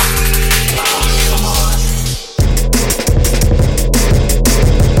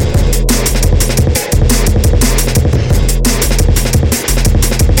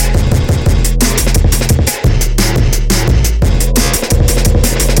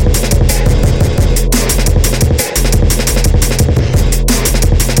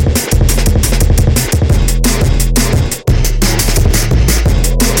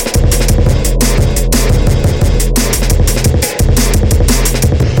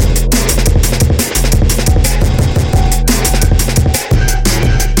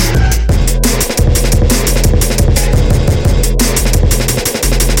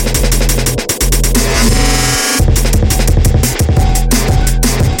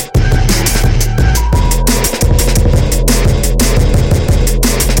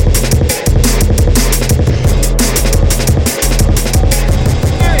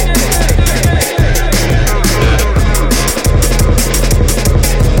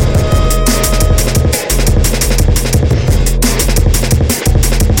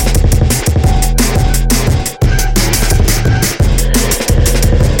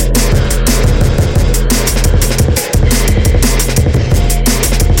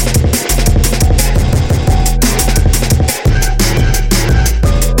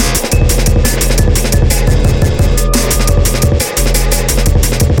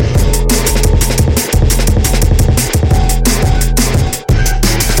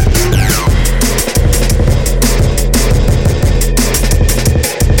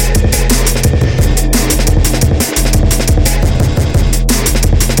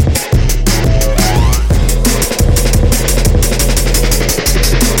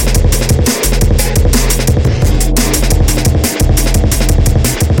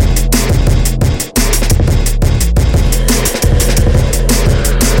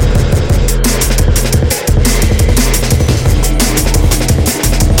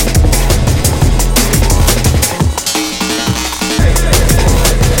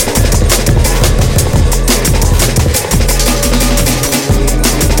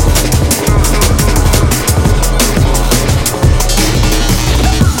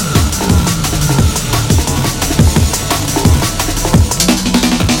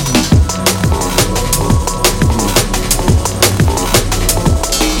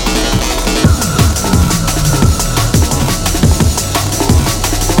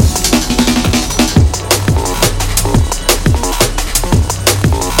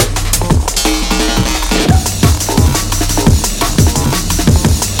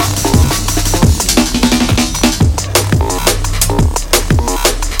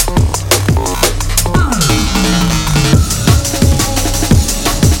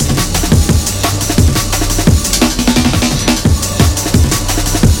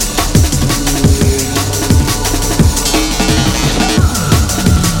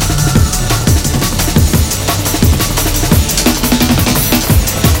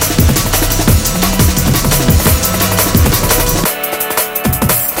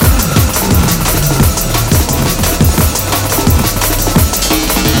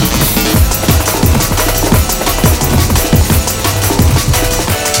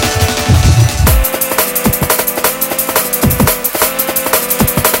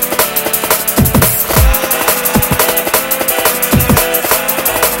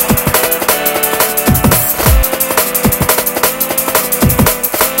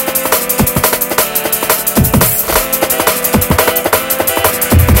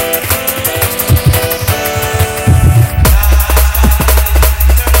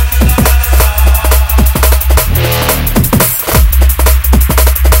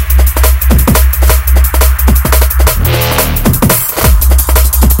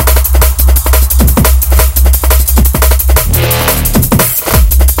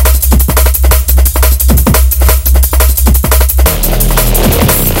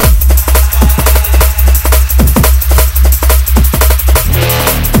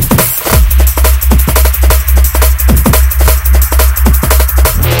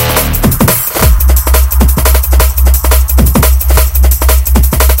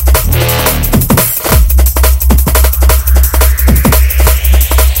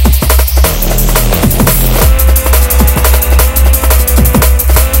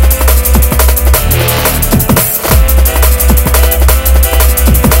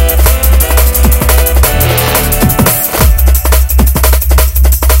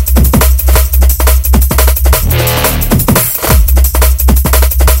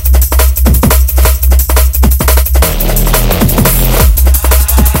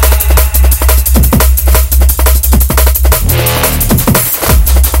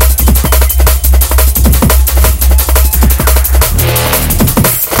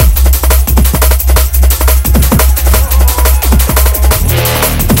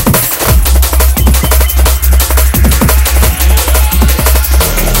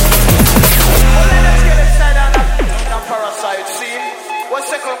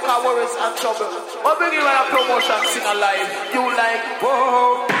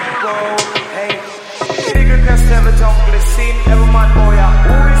 Bigger crest every tongue glisten, every man boy,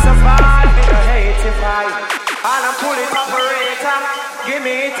 who is survive in a 85. And I'm pulling operator, give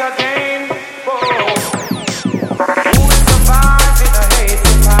me it again. Whoa. Who is survive in a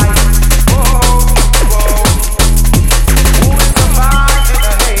 85? Whoa, whoa. Who is survive in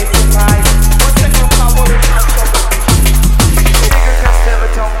a 85? What's the new power in the trouble? Bigger crest every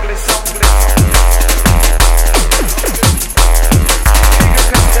tongue glisten, bigger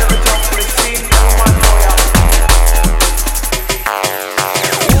crest every tongue glisten, every man boy.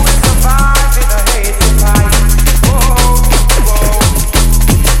 Who is survive in a 85?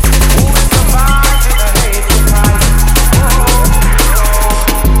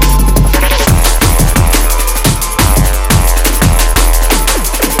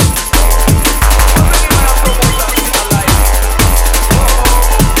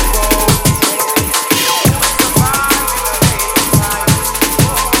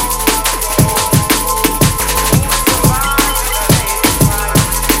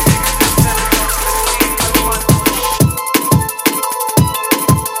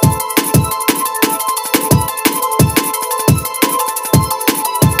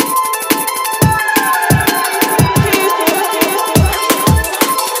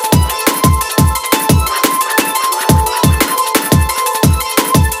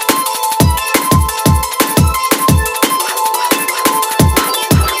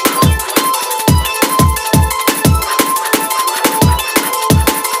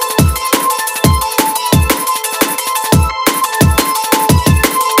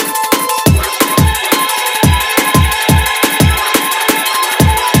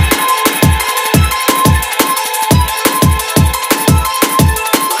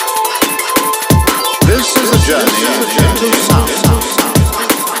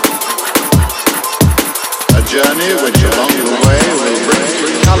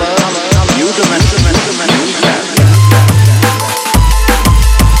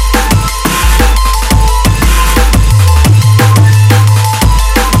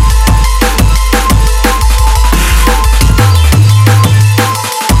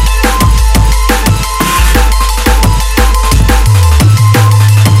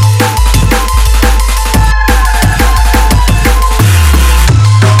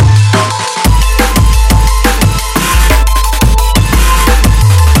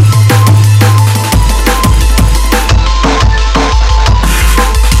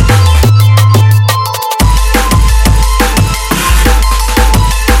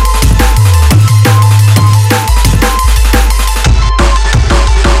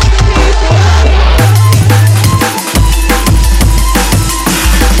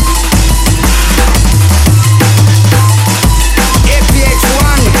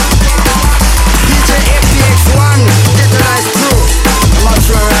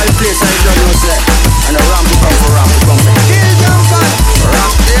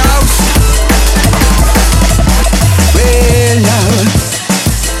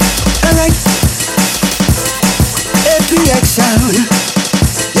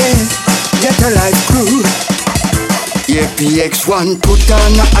 APX1 put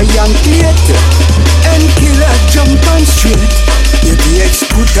on a iron plate and killer jump on straight. APX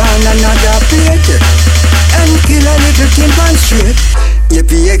put on another plate and killer little thing on straight.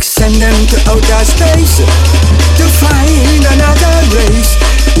 APX send them to outer space to find another race.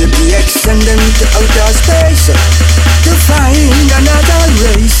 APX send them to outer space to find another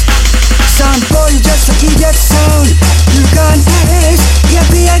race. Sound boy just a idiot sound. You can't taste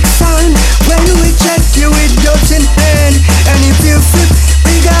APX sound when we check you with dubs in hand. And if you flip,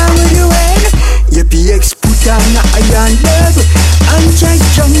 we down with your head. APX put on a iron level and just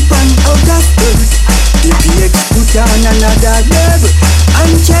jump on out of earth. APX put on another level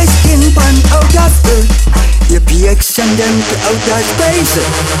and just skin on out of earth. APX send them to outer space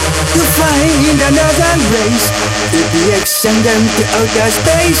to find another race. APX send them to outer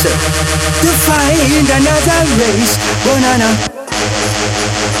space to find another race. Banana.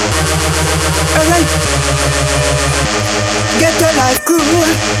 Alright. Get a life crew.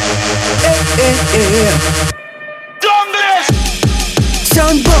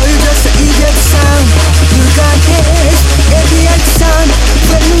 Sound boy just a idiot sound. You can't taste APX sound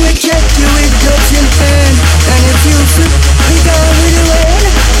when we check you with dubs in hand. And if you flip, we down with the wind.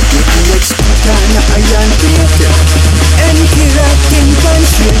 APX put on a iron plate and kill a king punch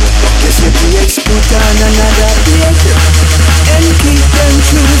straight. Yes, APX put on another plate and keep them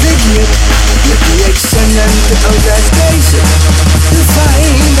through the gate. APX send them to outer space to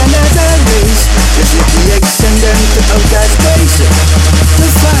find another race. Yes, APX send them to outer space to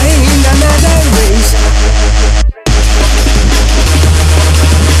find another race.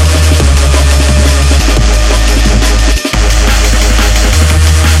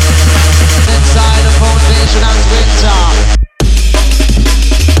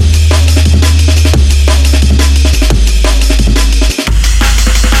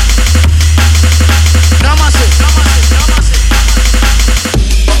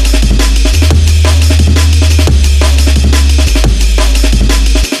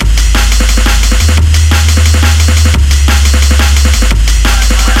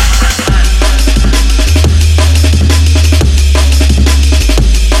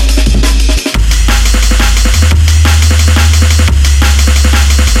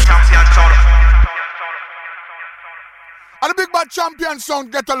 champion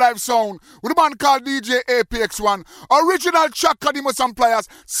sound, Get a Live sound. With a band called DJ APX1. Original track Kadimo Sampliers.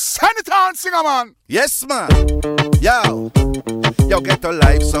 Send it on, singer man. Yes, man. Yo, Get a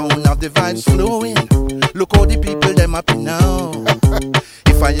Live sound. Now the vibes flowing. Look how the people them happy now.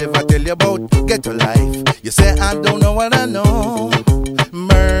 If I ever tell you about Get a Life, you say I don't know what I know.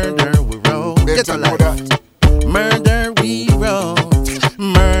 Murder we wrote. Get a Life. Murder we wrote.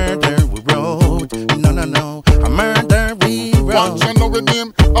 Murder we wrote. No. A murder we wrote. Watch you know with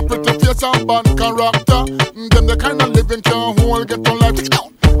him. A pretty face and bad character. Them the kind of living can hold Get a Life.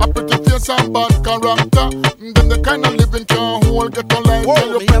 A pretty face and bad character. Them the kind of living can hold Get a Life.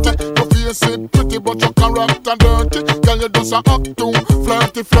 Girl, you pretty, your face it pretty, but your character dirty. Girl, you just a act too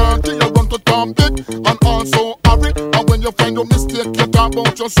flirty. You run to Tom Dick and also Harry. And when you find your mistake, you talk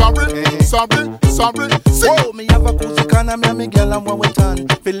about your sorry. Whoa, me have a cozy can and me and me girl and one with tan.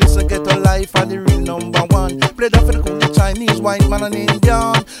 Feel listen Get a Life and the real number one. Play that for the cool Chinese, white man and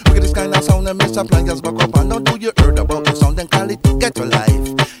Indian. Look at this kind of sound and miss a plan just back up and don't do you heard about the sound and call it Get a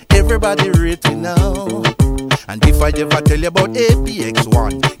Life. Everybody rate it now. And if I ever tell you about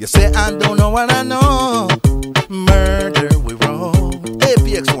APX1, you say I don't know what I know. Murder we wrote.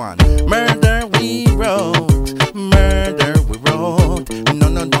 APX1. Murder we wrote. Murder we wrote.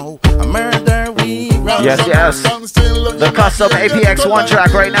 No. A murder we wrote. Yes. The custom APX1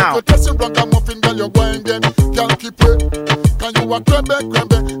 track right now. Can you a crabbe?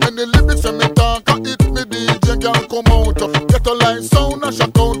 And the lyrics from me talk, it me DJ can come out. Get a life sound and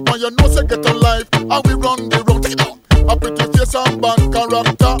shout out. When you know say Get a Life, how we run the road. Take it down. A pretty face and bad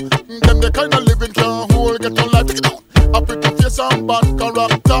character. Them the kind of living can hold Get a Life. Take it down. A pretty face and bad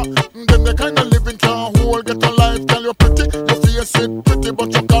character. Them the kind of living can hold Get a Life. Girl, you pretty, your face it pretty,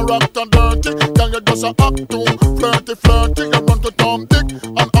 but your character dirty. Girl, you just a act too flirty. You run to Tom Dick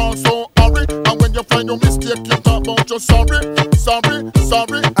and also Harry. And when you find your mistake, you talk about your sorry.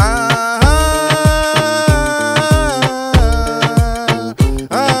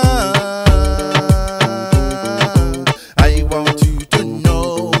 I want you to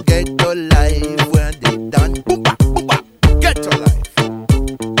know Get a Life when they done. Boom, bap. Get a Life.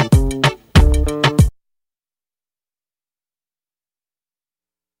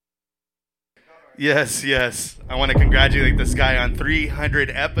 Yes. I want to congratulate this guy on 300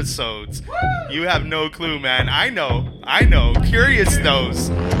 episodes. You have no clue, man. I know. Curious knows.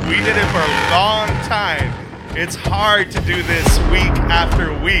 We did it for a long time. It's hard to do this week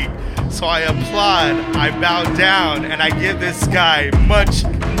after week. So I applaud, I bow down, and I give this guy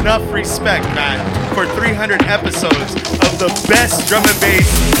enough respect, man, for 300 episodes of the best drum and bass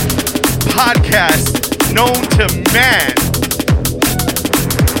podcast known to man.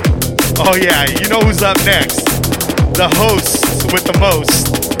 Oh yeah, you know who's up next. The host with the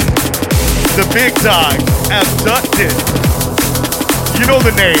most. The big dog, Abducted. You know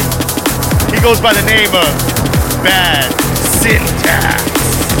the name. He goes by the name of Bad Syntax.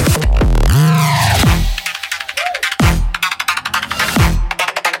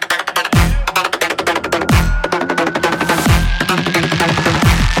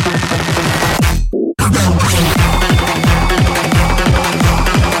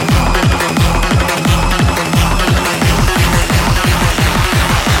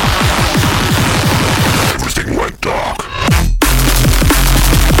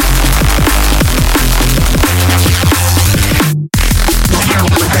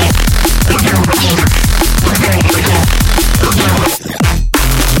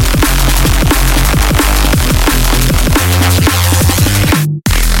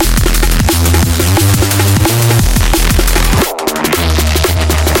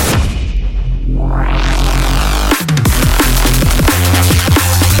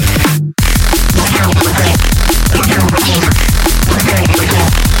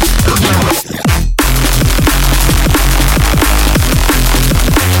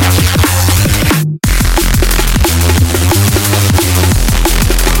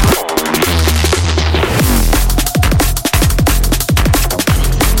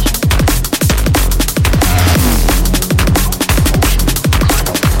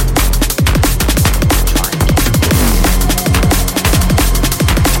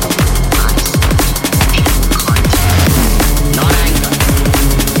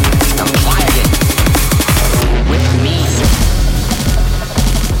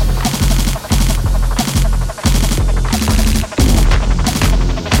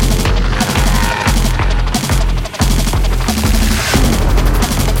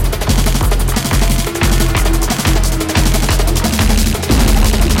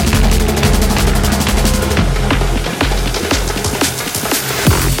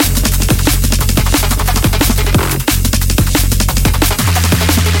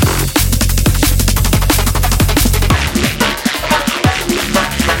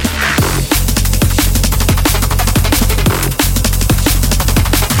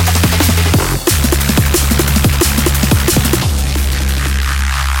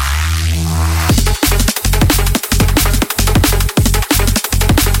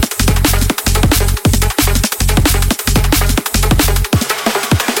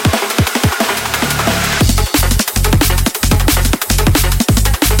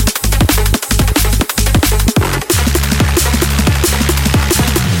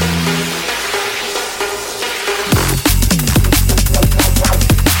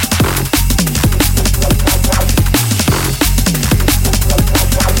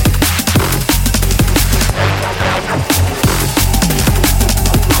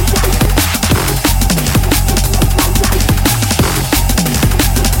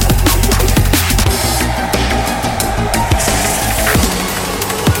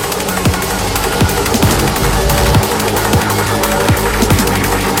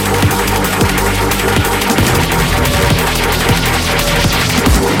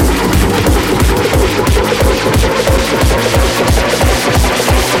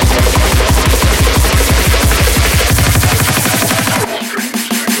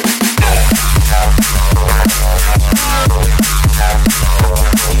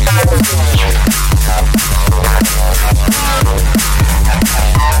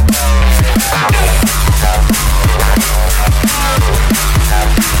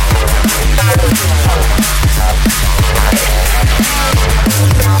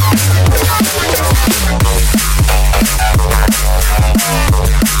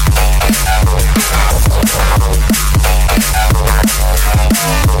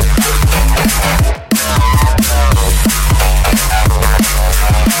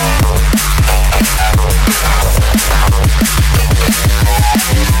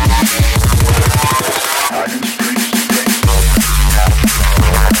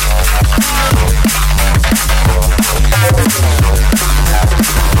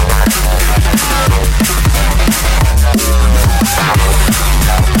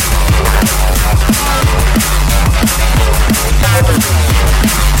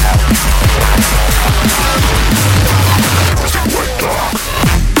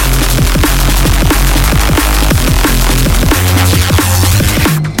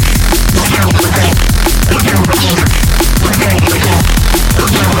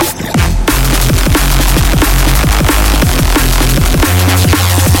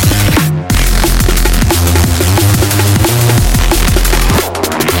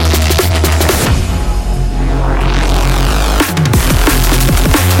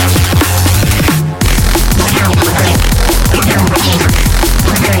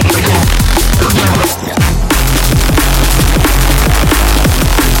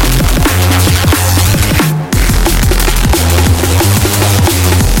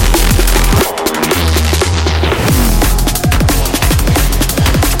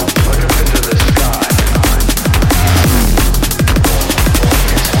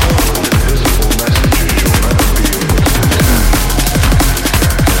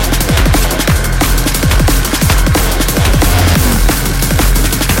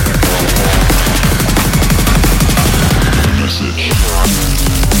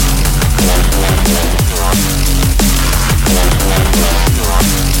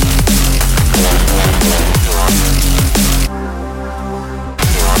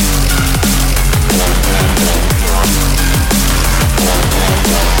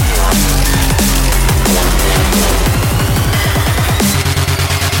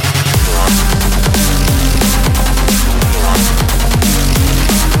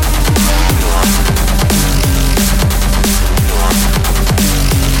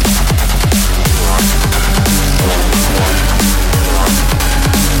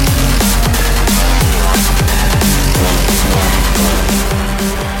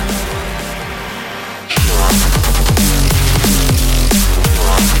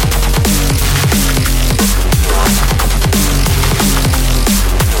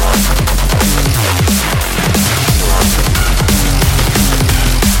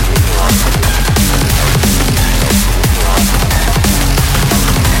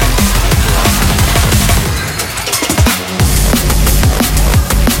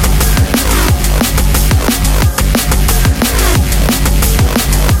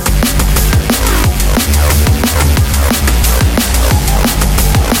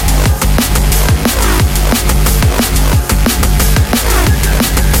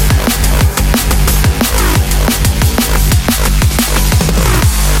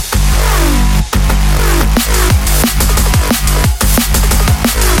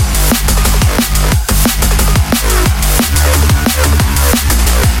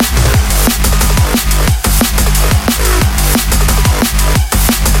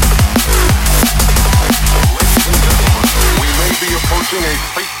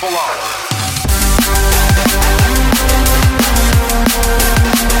 below.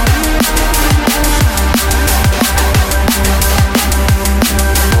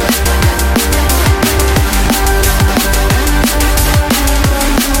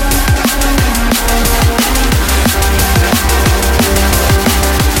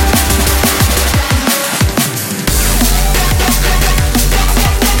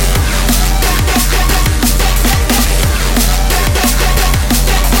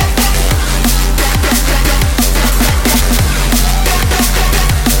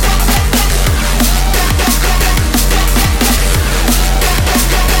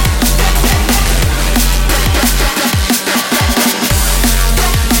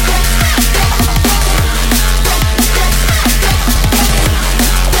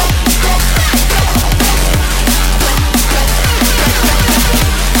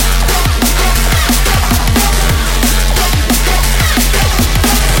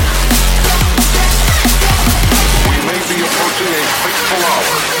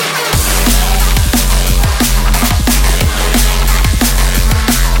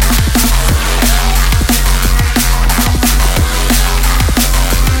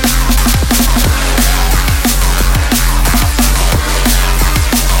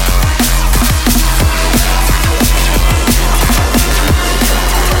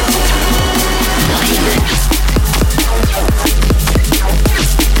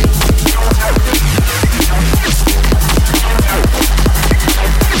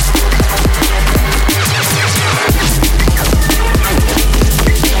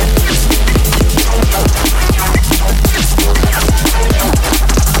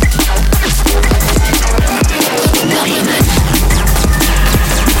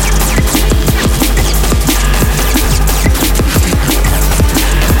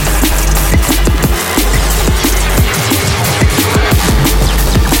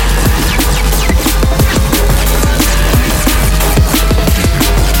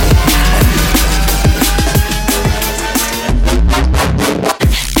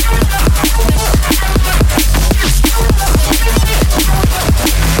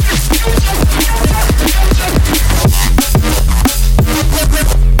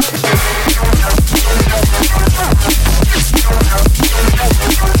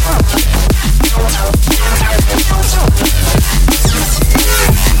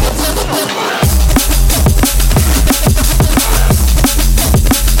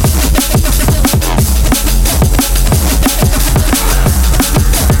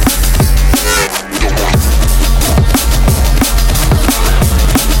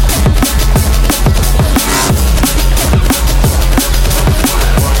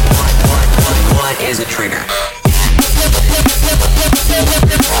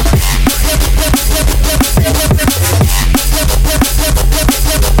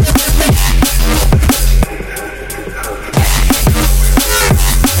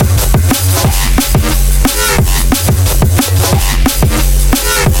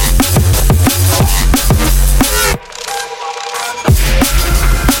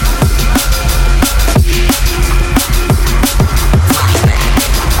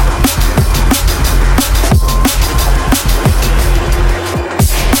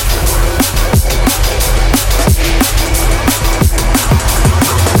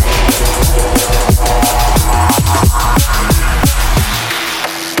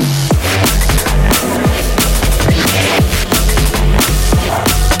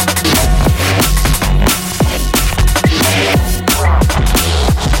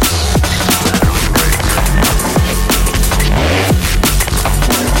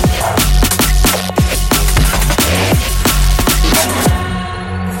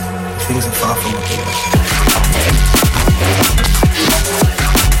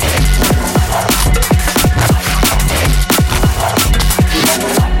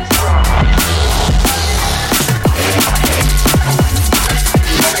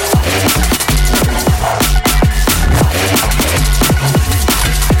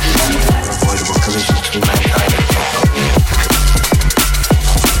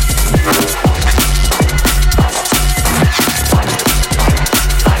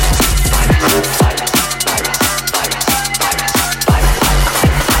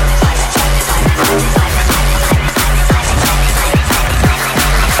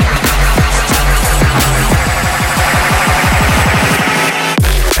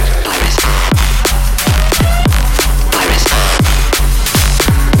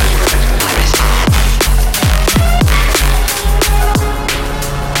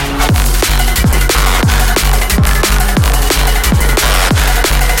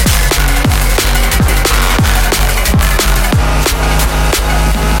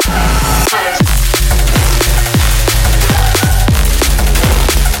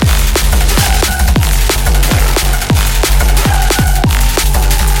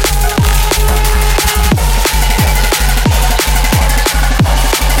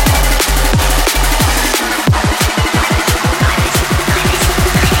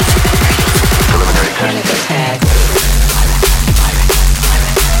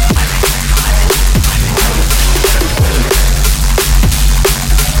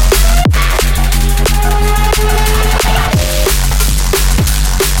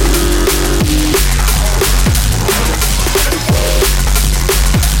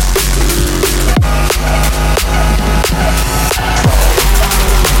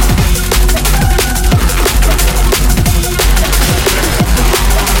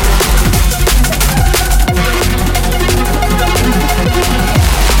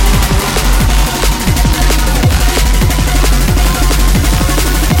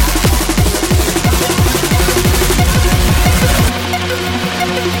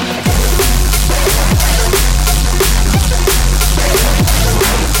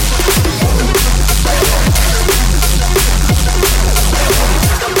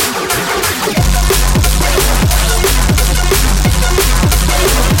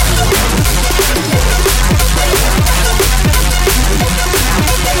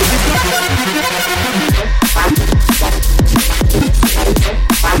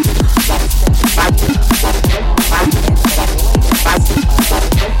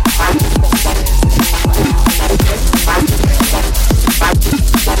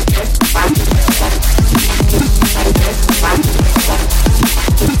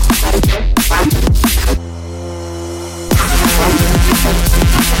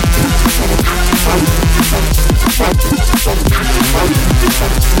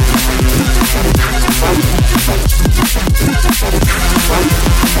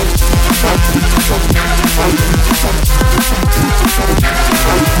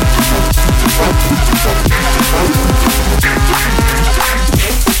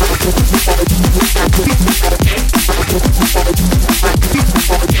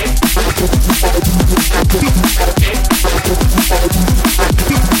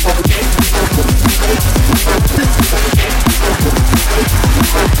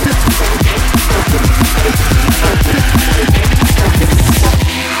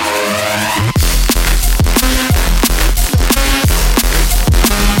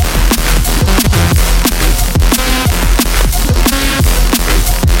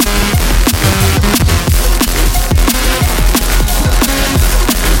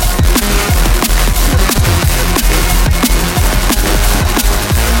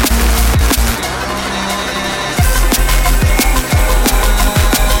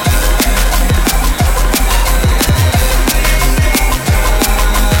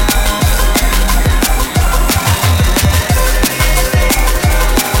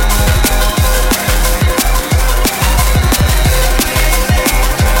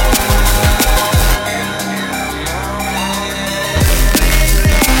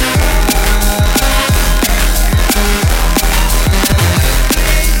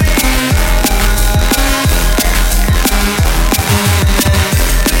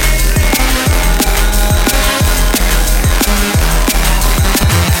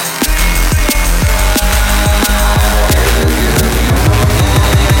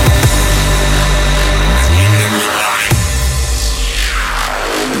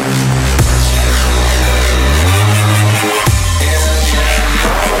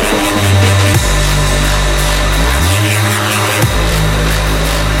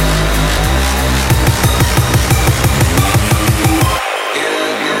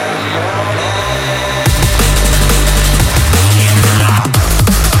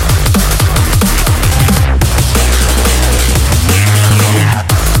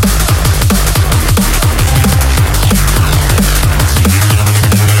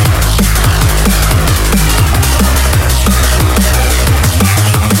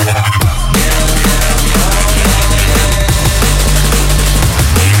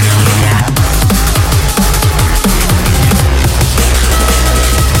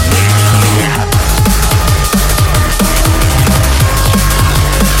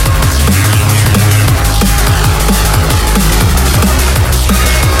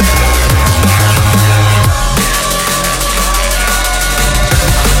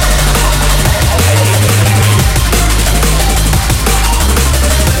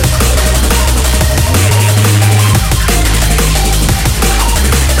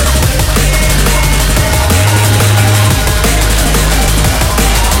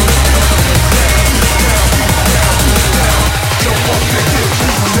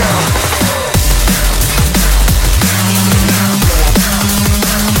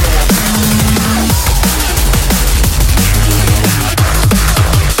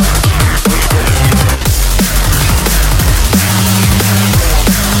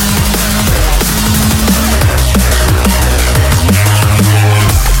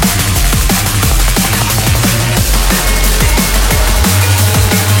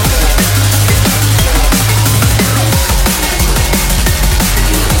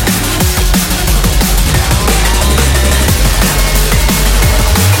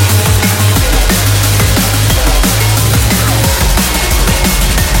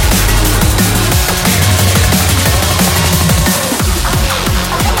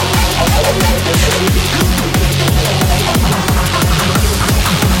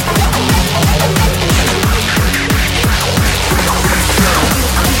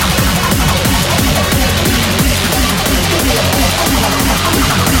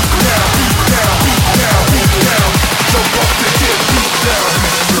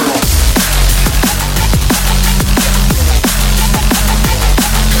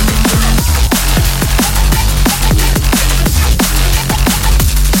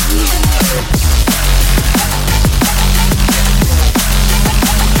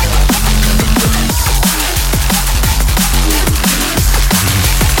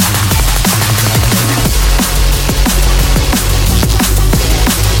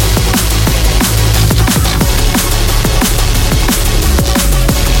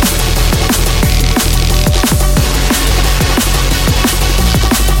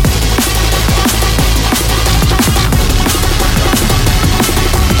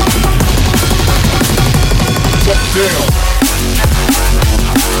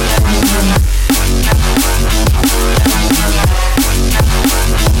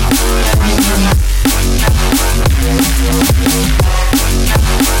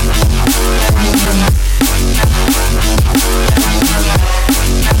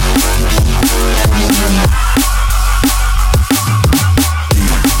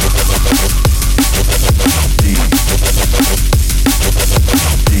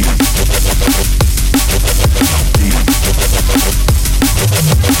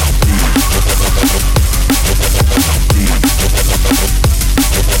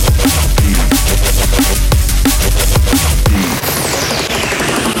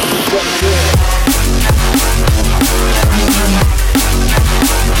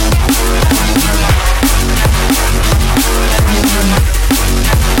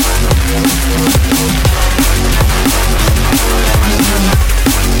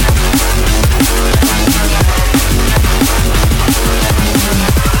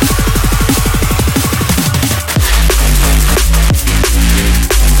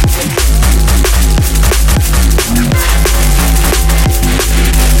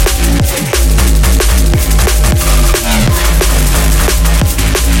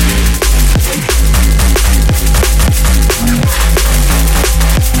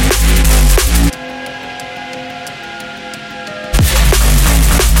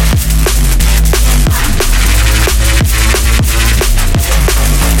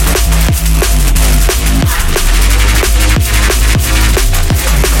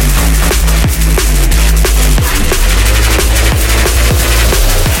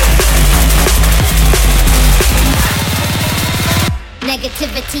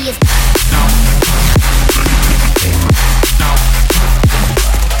 Negativity is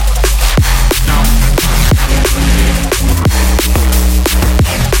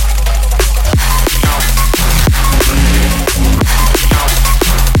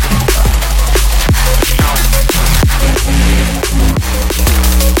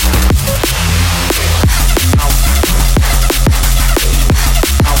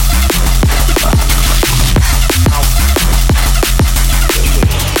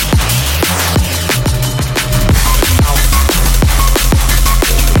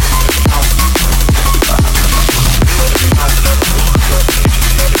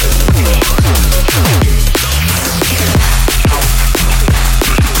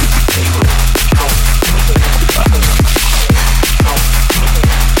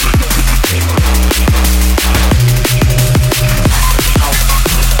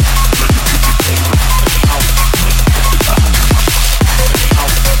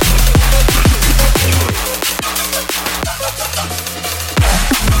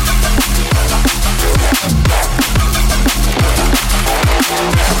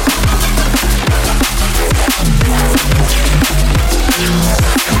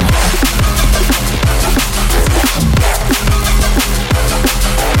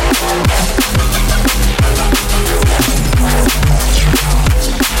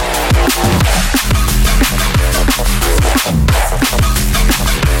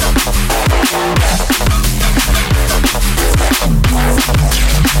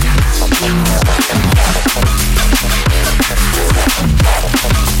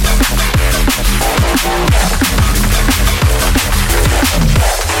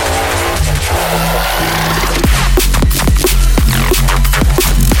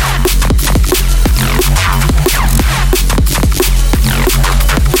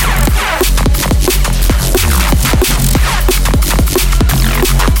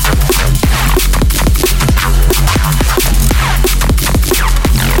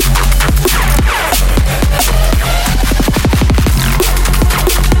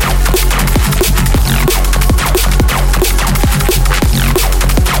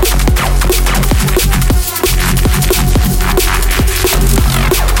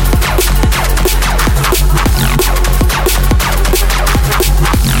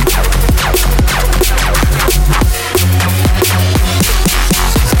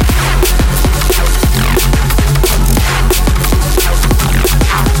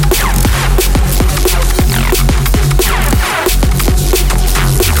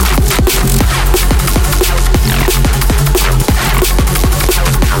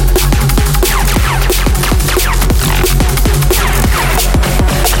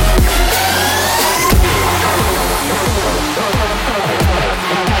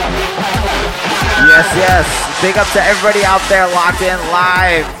Yes, big up to everybody out there locked in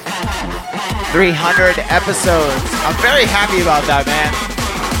live. 300 episodes. I'm very happy about that, man.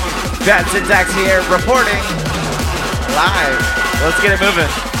 Fat Syntax here, reporting live. Let's get it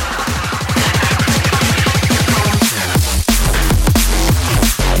moving.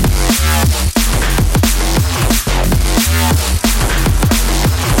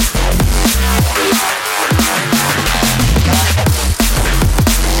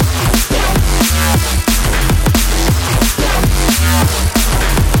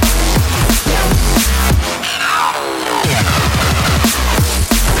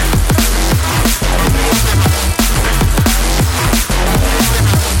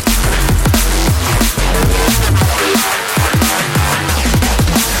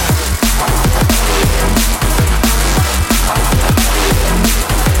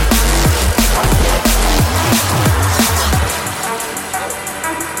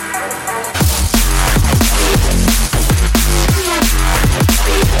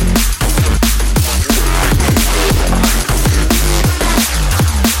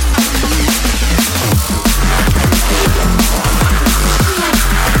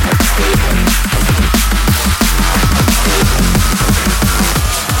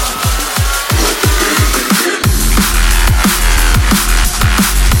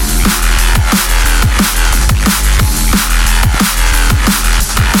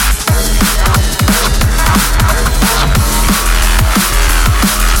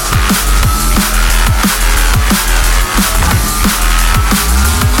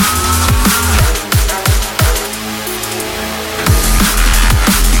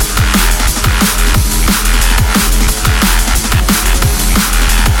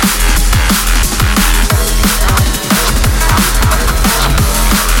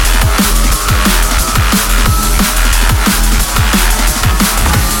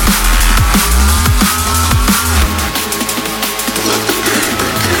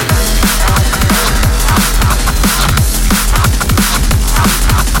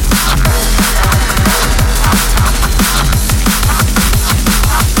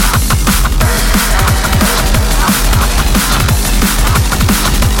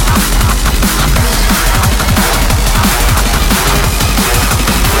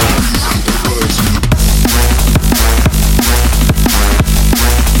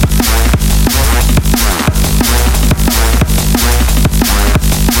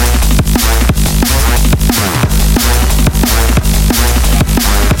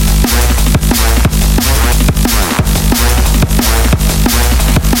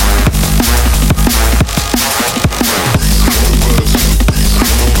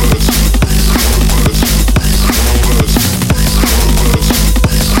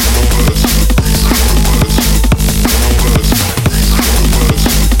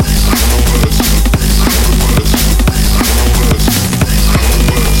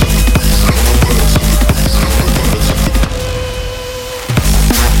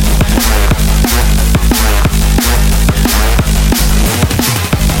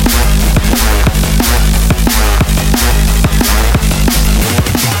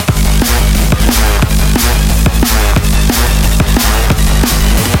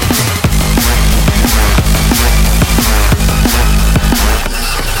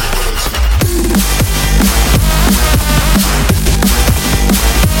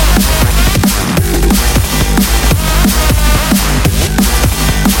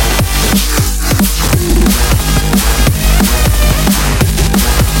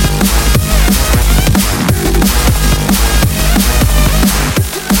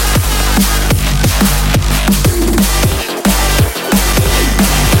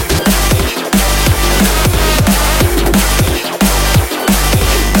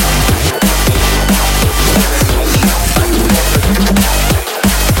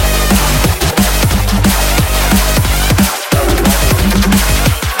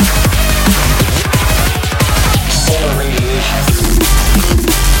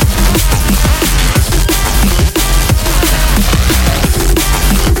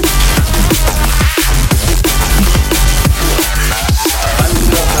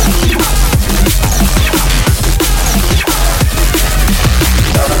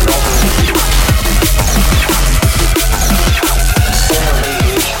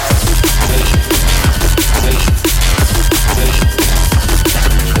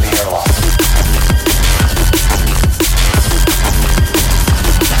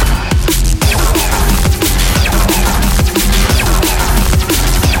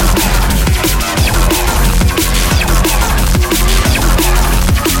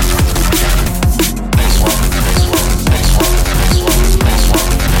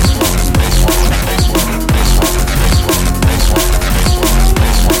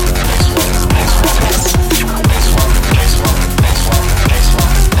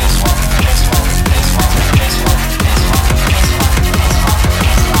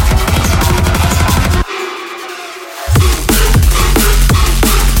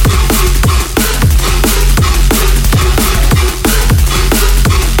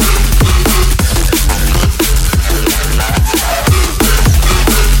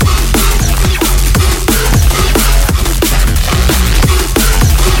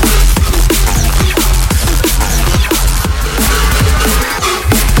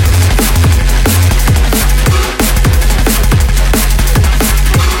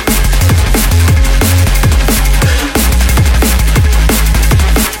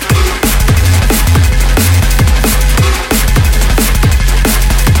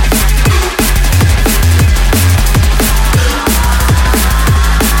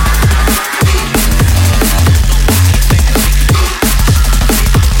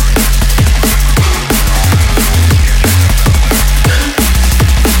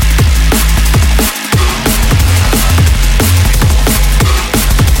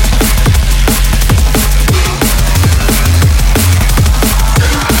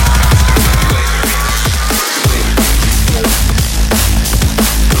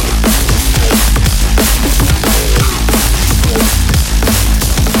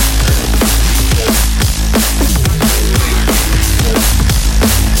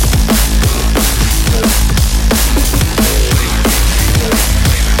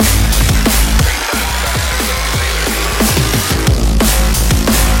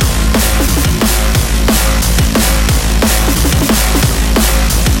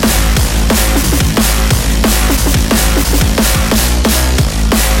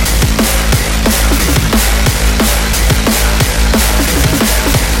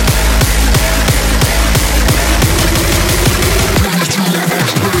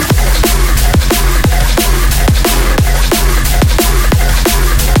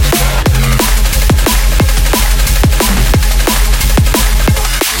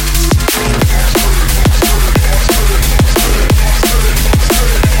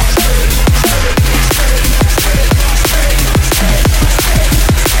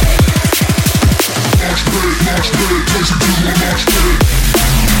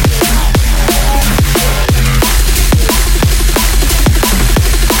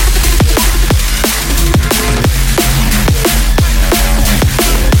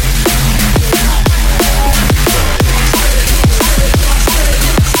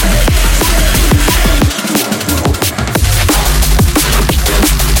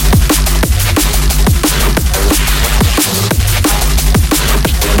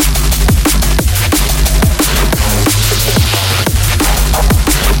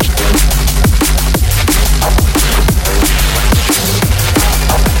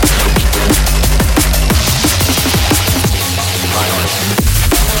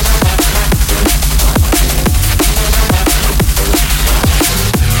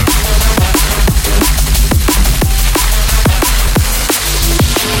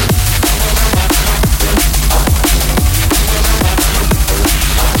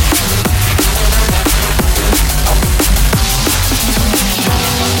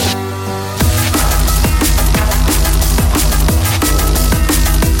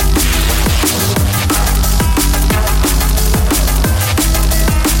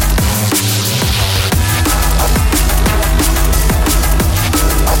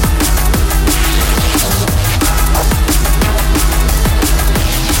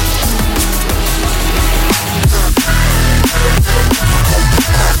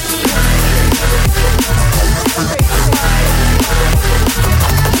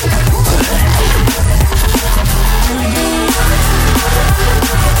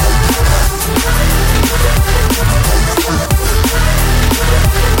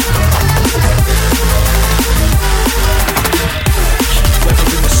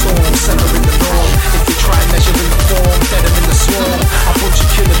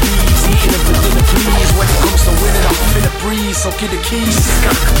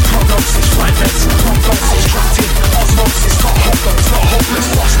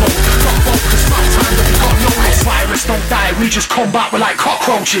 we just come back with like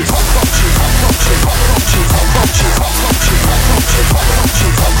cockroaches.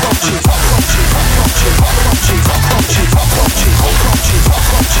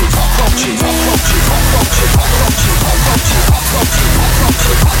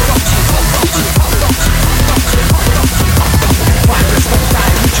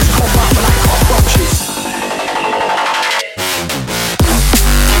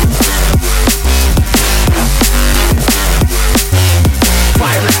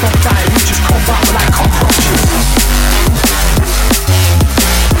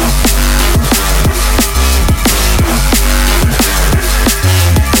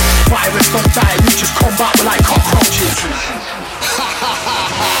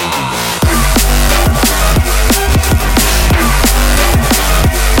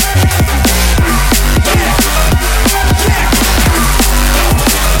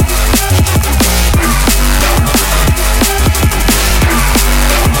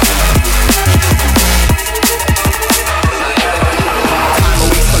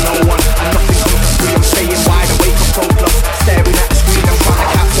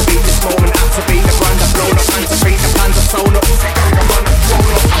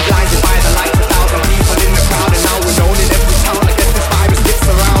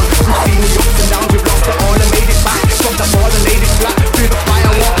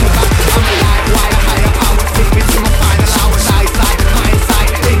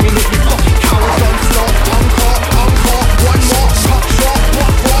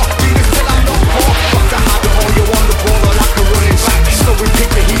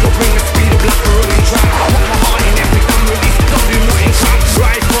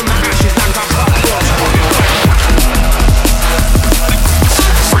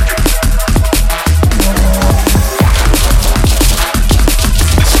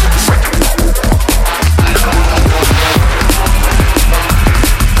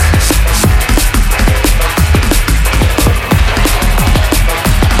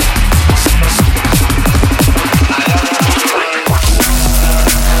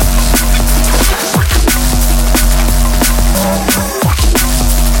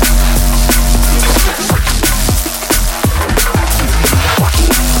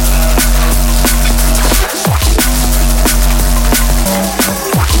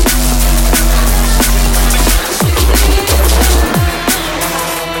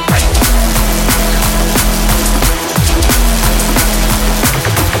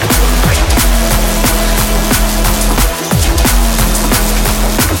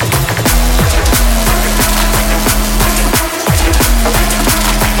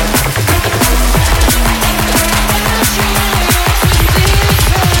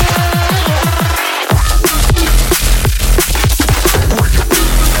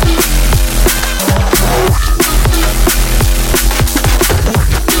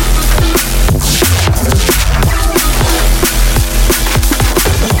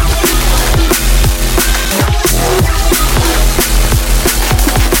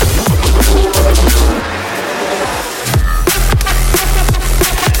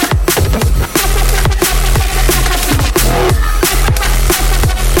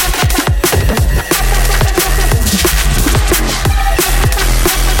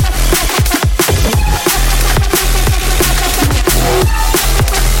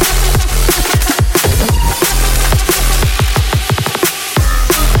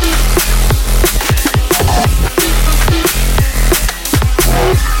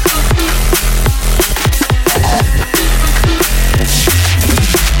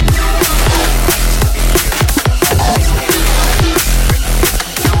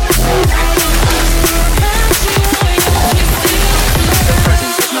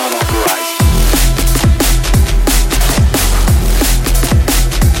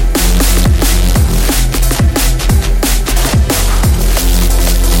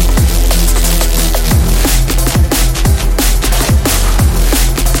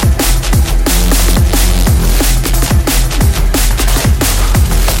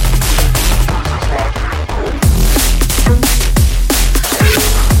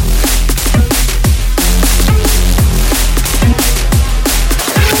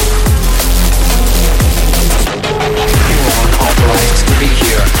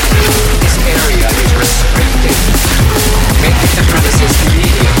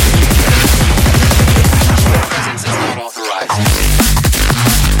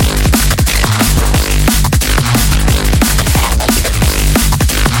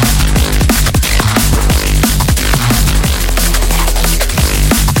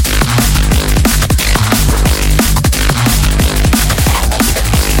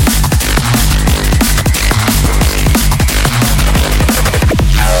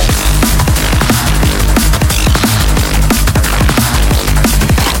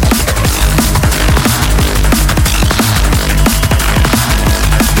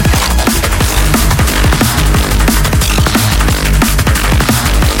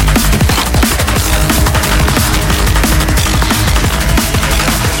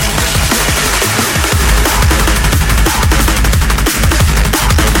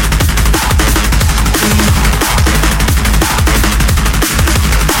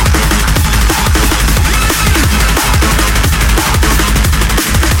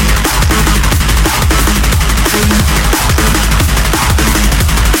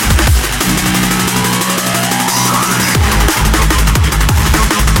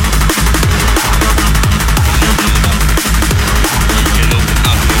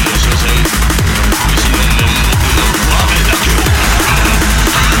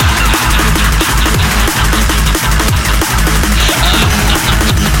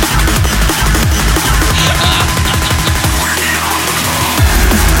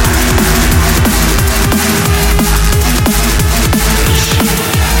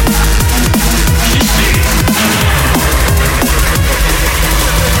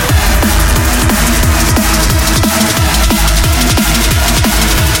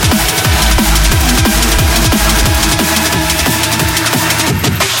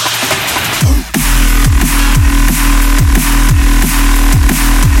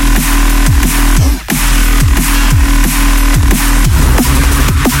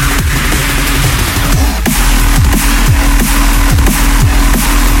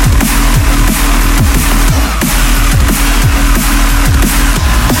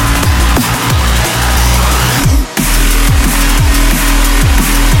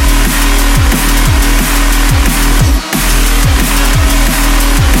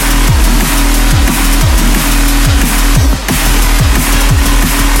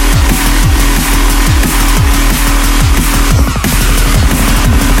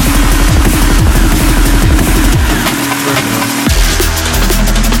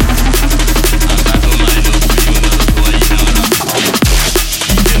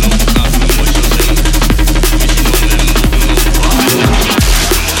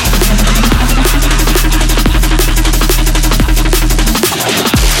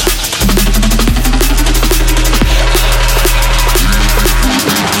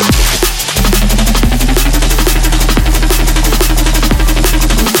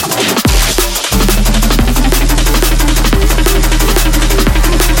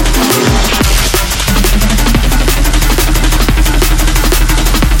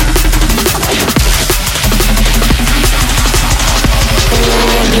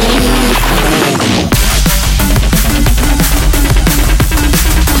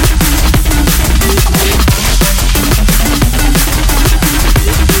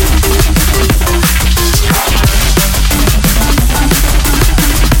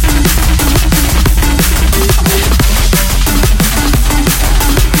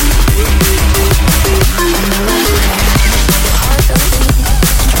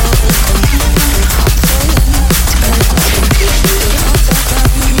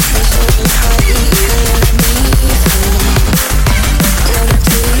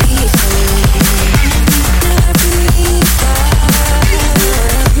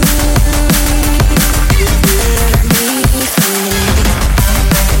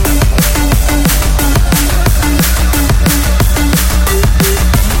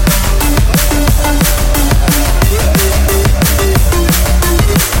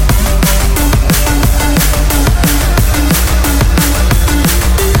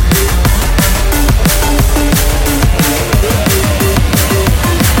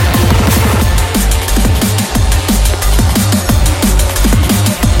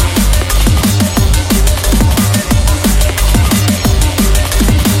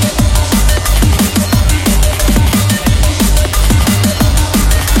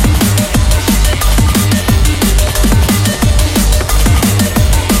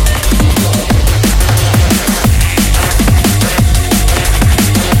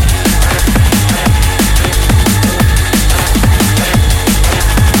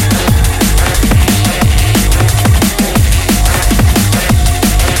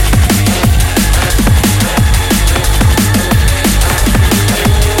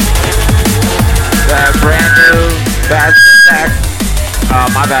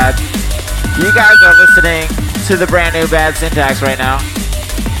 My bad. You guys are listening to the brand new Bad Syntax right now.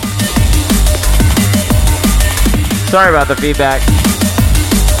 Sorry about the feedback.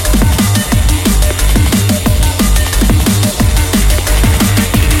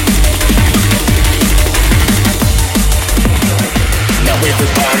 Now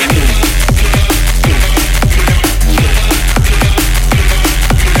everybody move.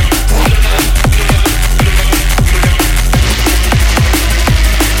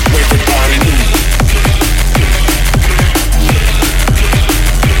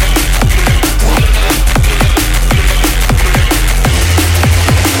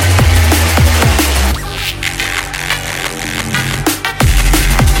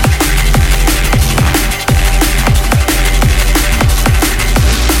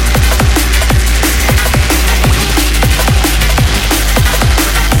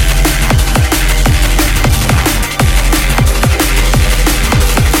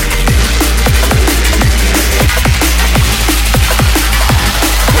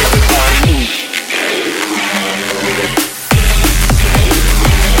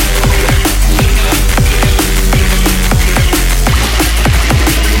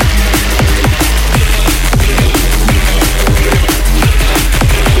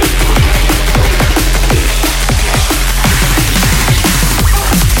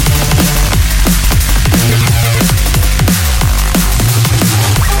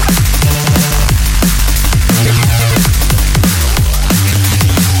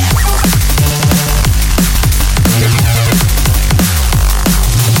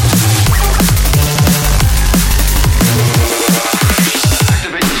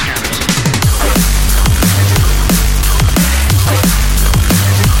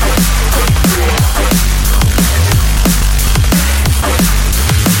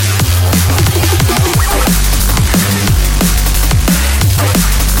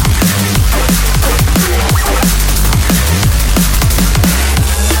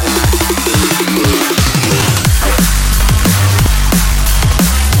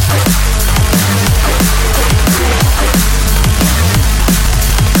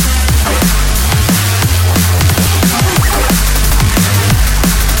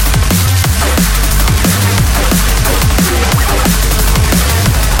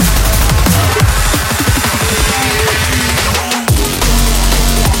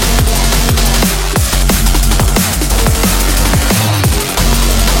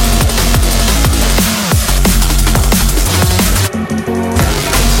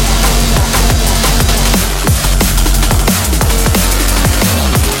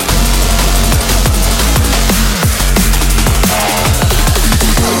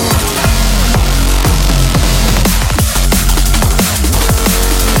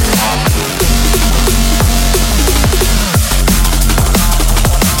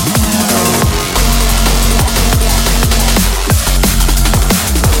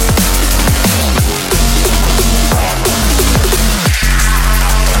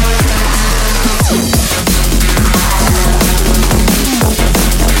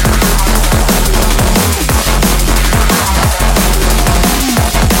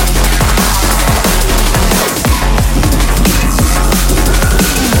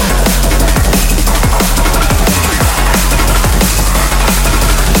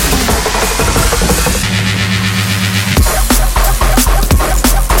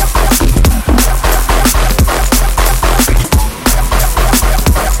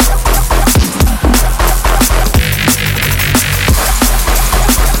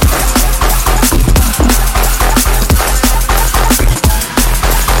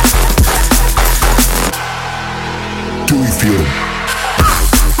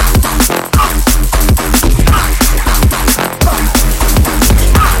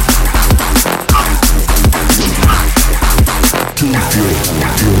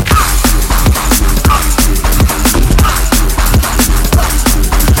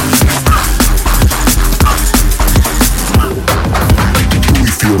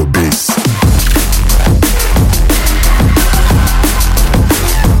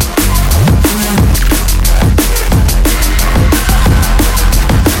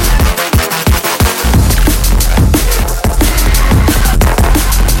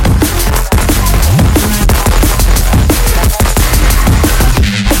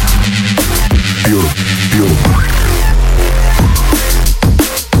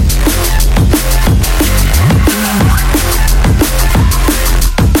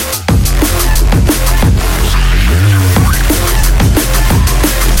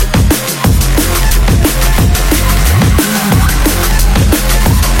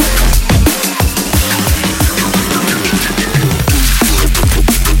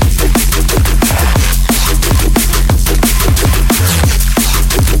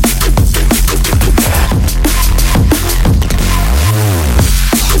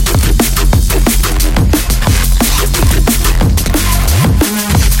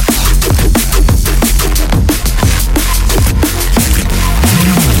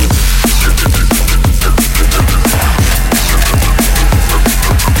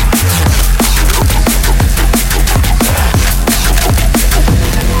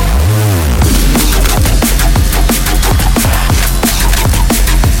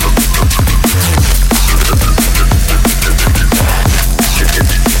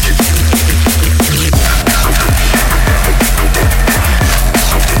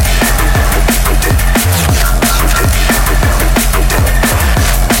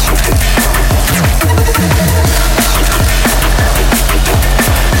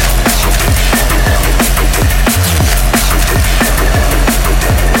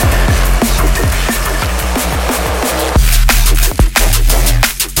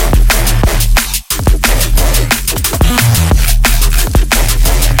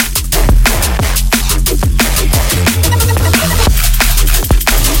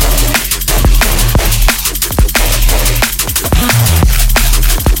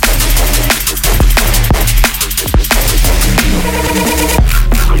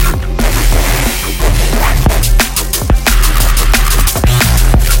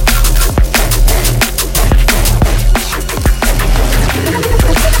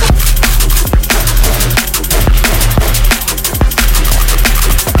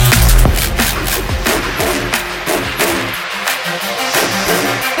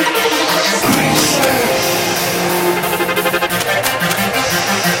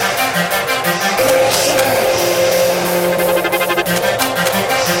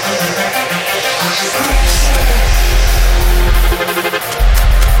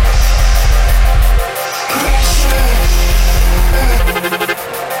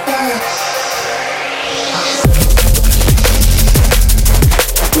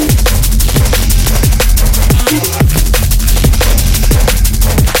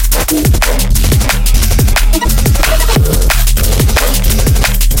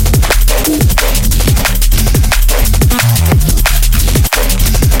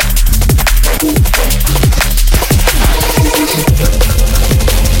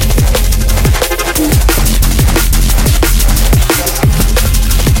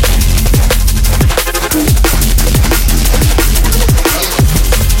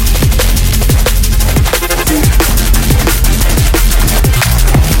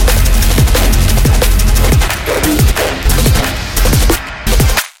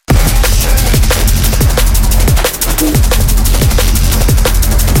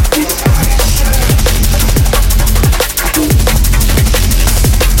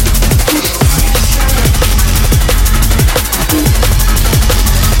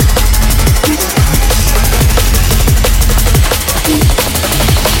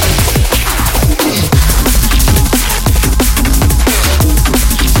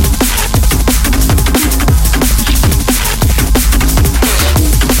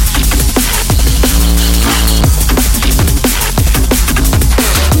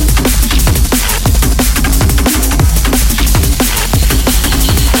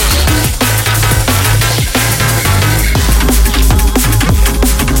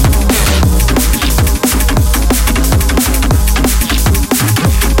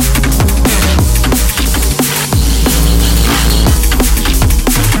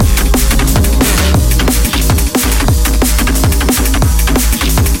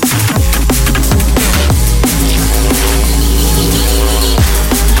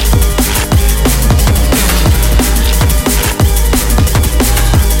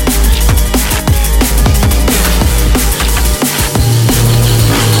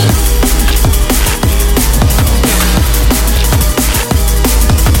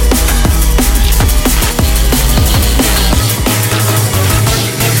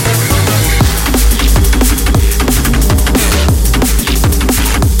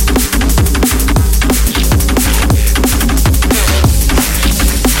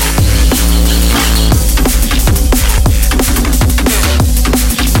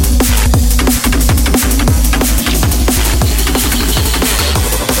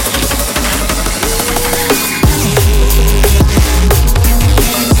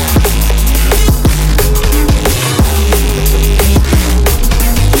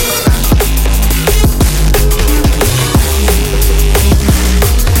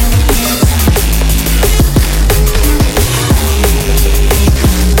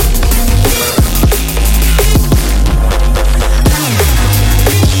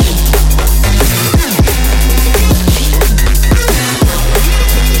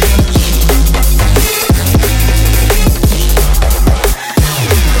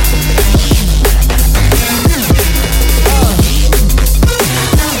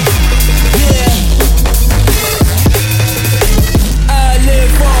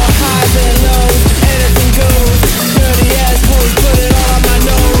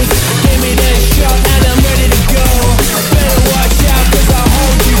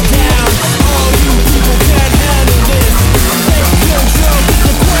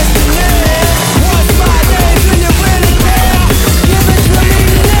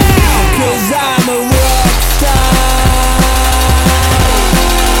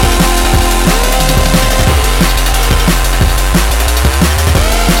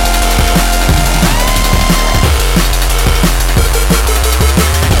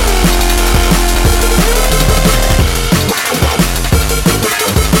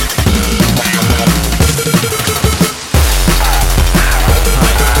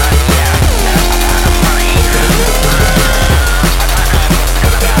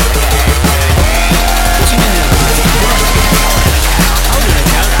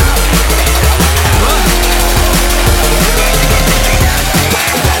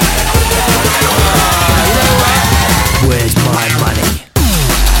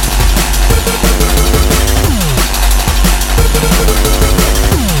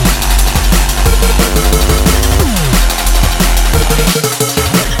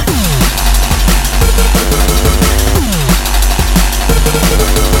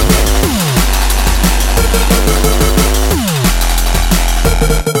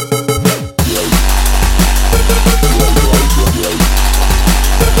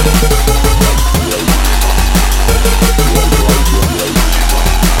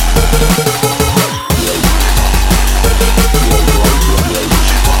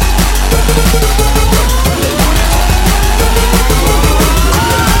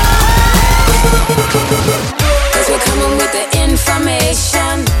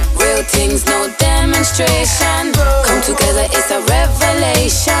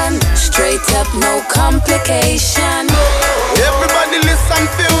 it up, no complication. Everybody listen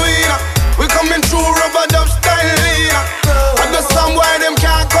to we coming through rubber dub style. And the some why them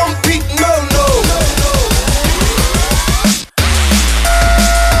can't compete, no.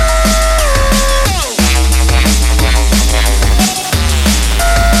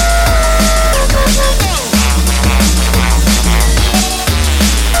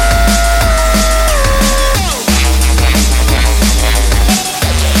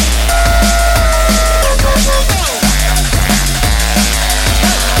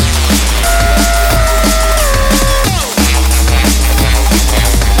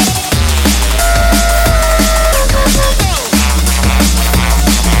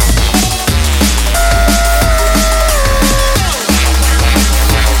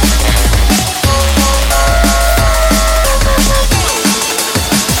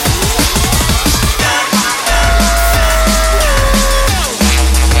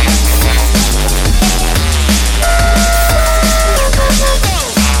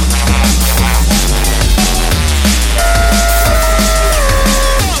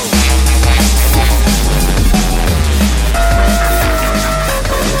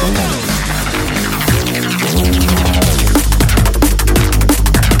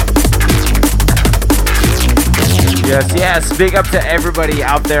 Yes, big up to everybody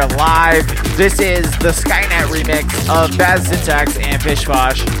out there live. This is the Skynet remix of Bad Syntax and Pish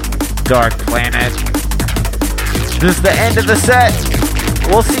Posh, Dark Planet. This is the end of the set.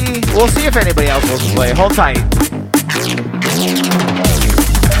 We'll see if anybody else wants to play. Hold tight.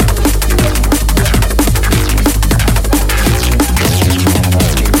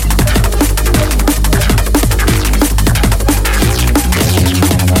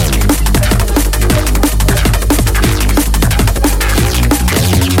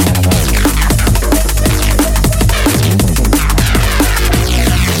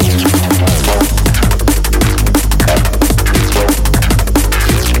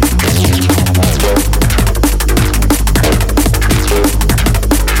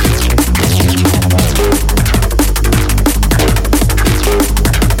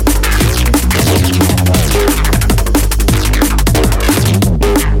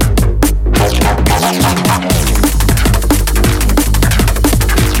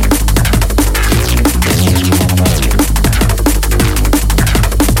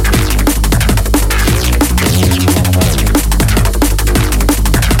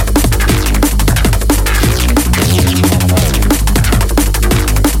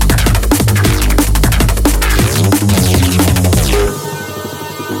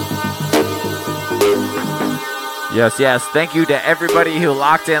 Yes. Thank you to everybody who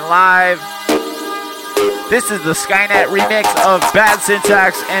locked in live. This is the Skynet remix of Bad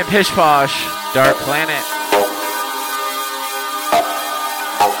Syntax and Pish Posh, Dark Planet.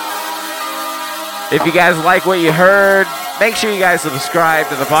 If you guys like what you heard, make sure you guys subscribe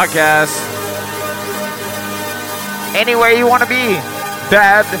to the podcast. Anywhere you want to be.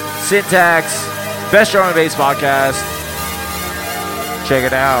 Bad Syntax, best drum and bass podcast. Check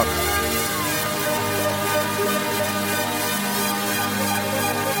it out.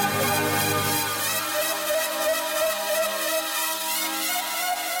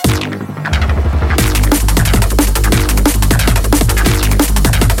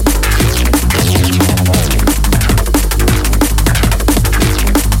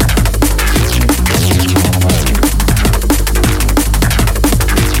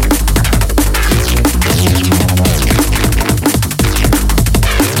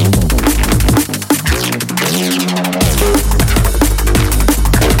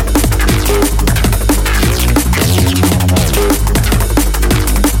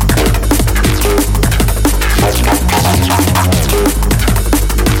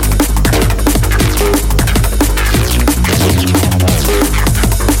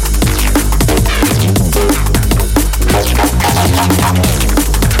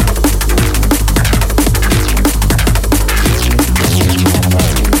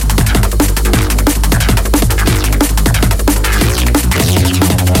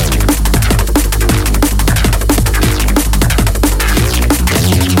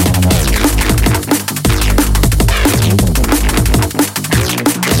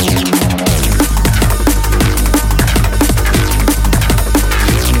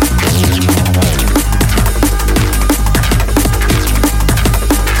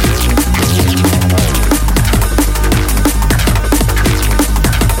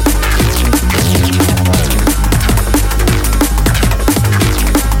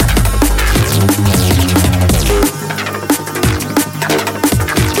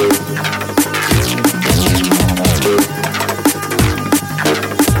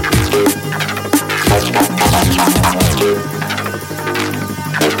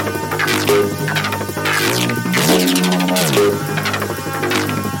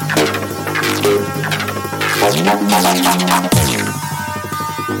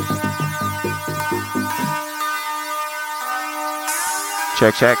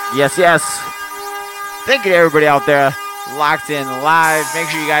 Check, check. Yes, yes. Thank you to everybody out there locked in live. Make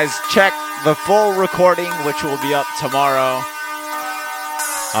sure you guys check the full recording, which will be up tomorrow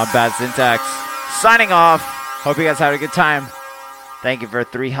on Bad Syntax. Signing off. Hope you guys had a good time. Thank you for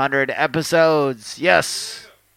 300 episodes. Yes.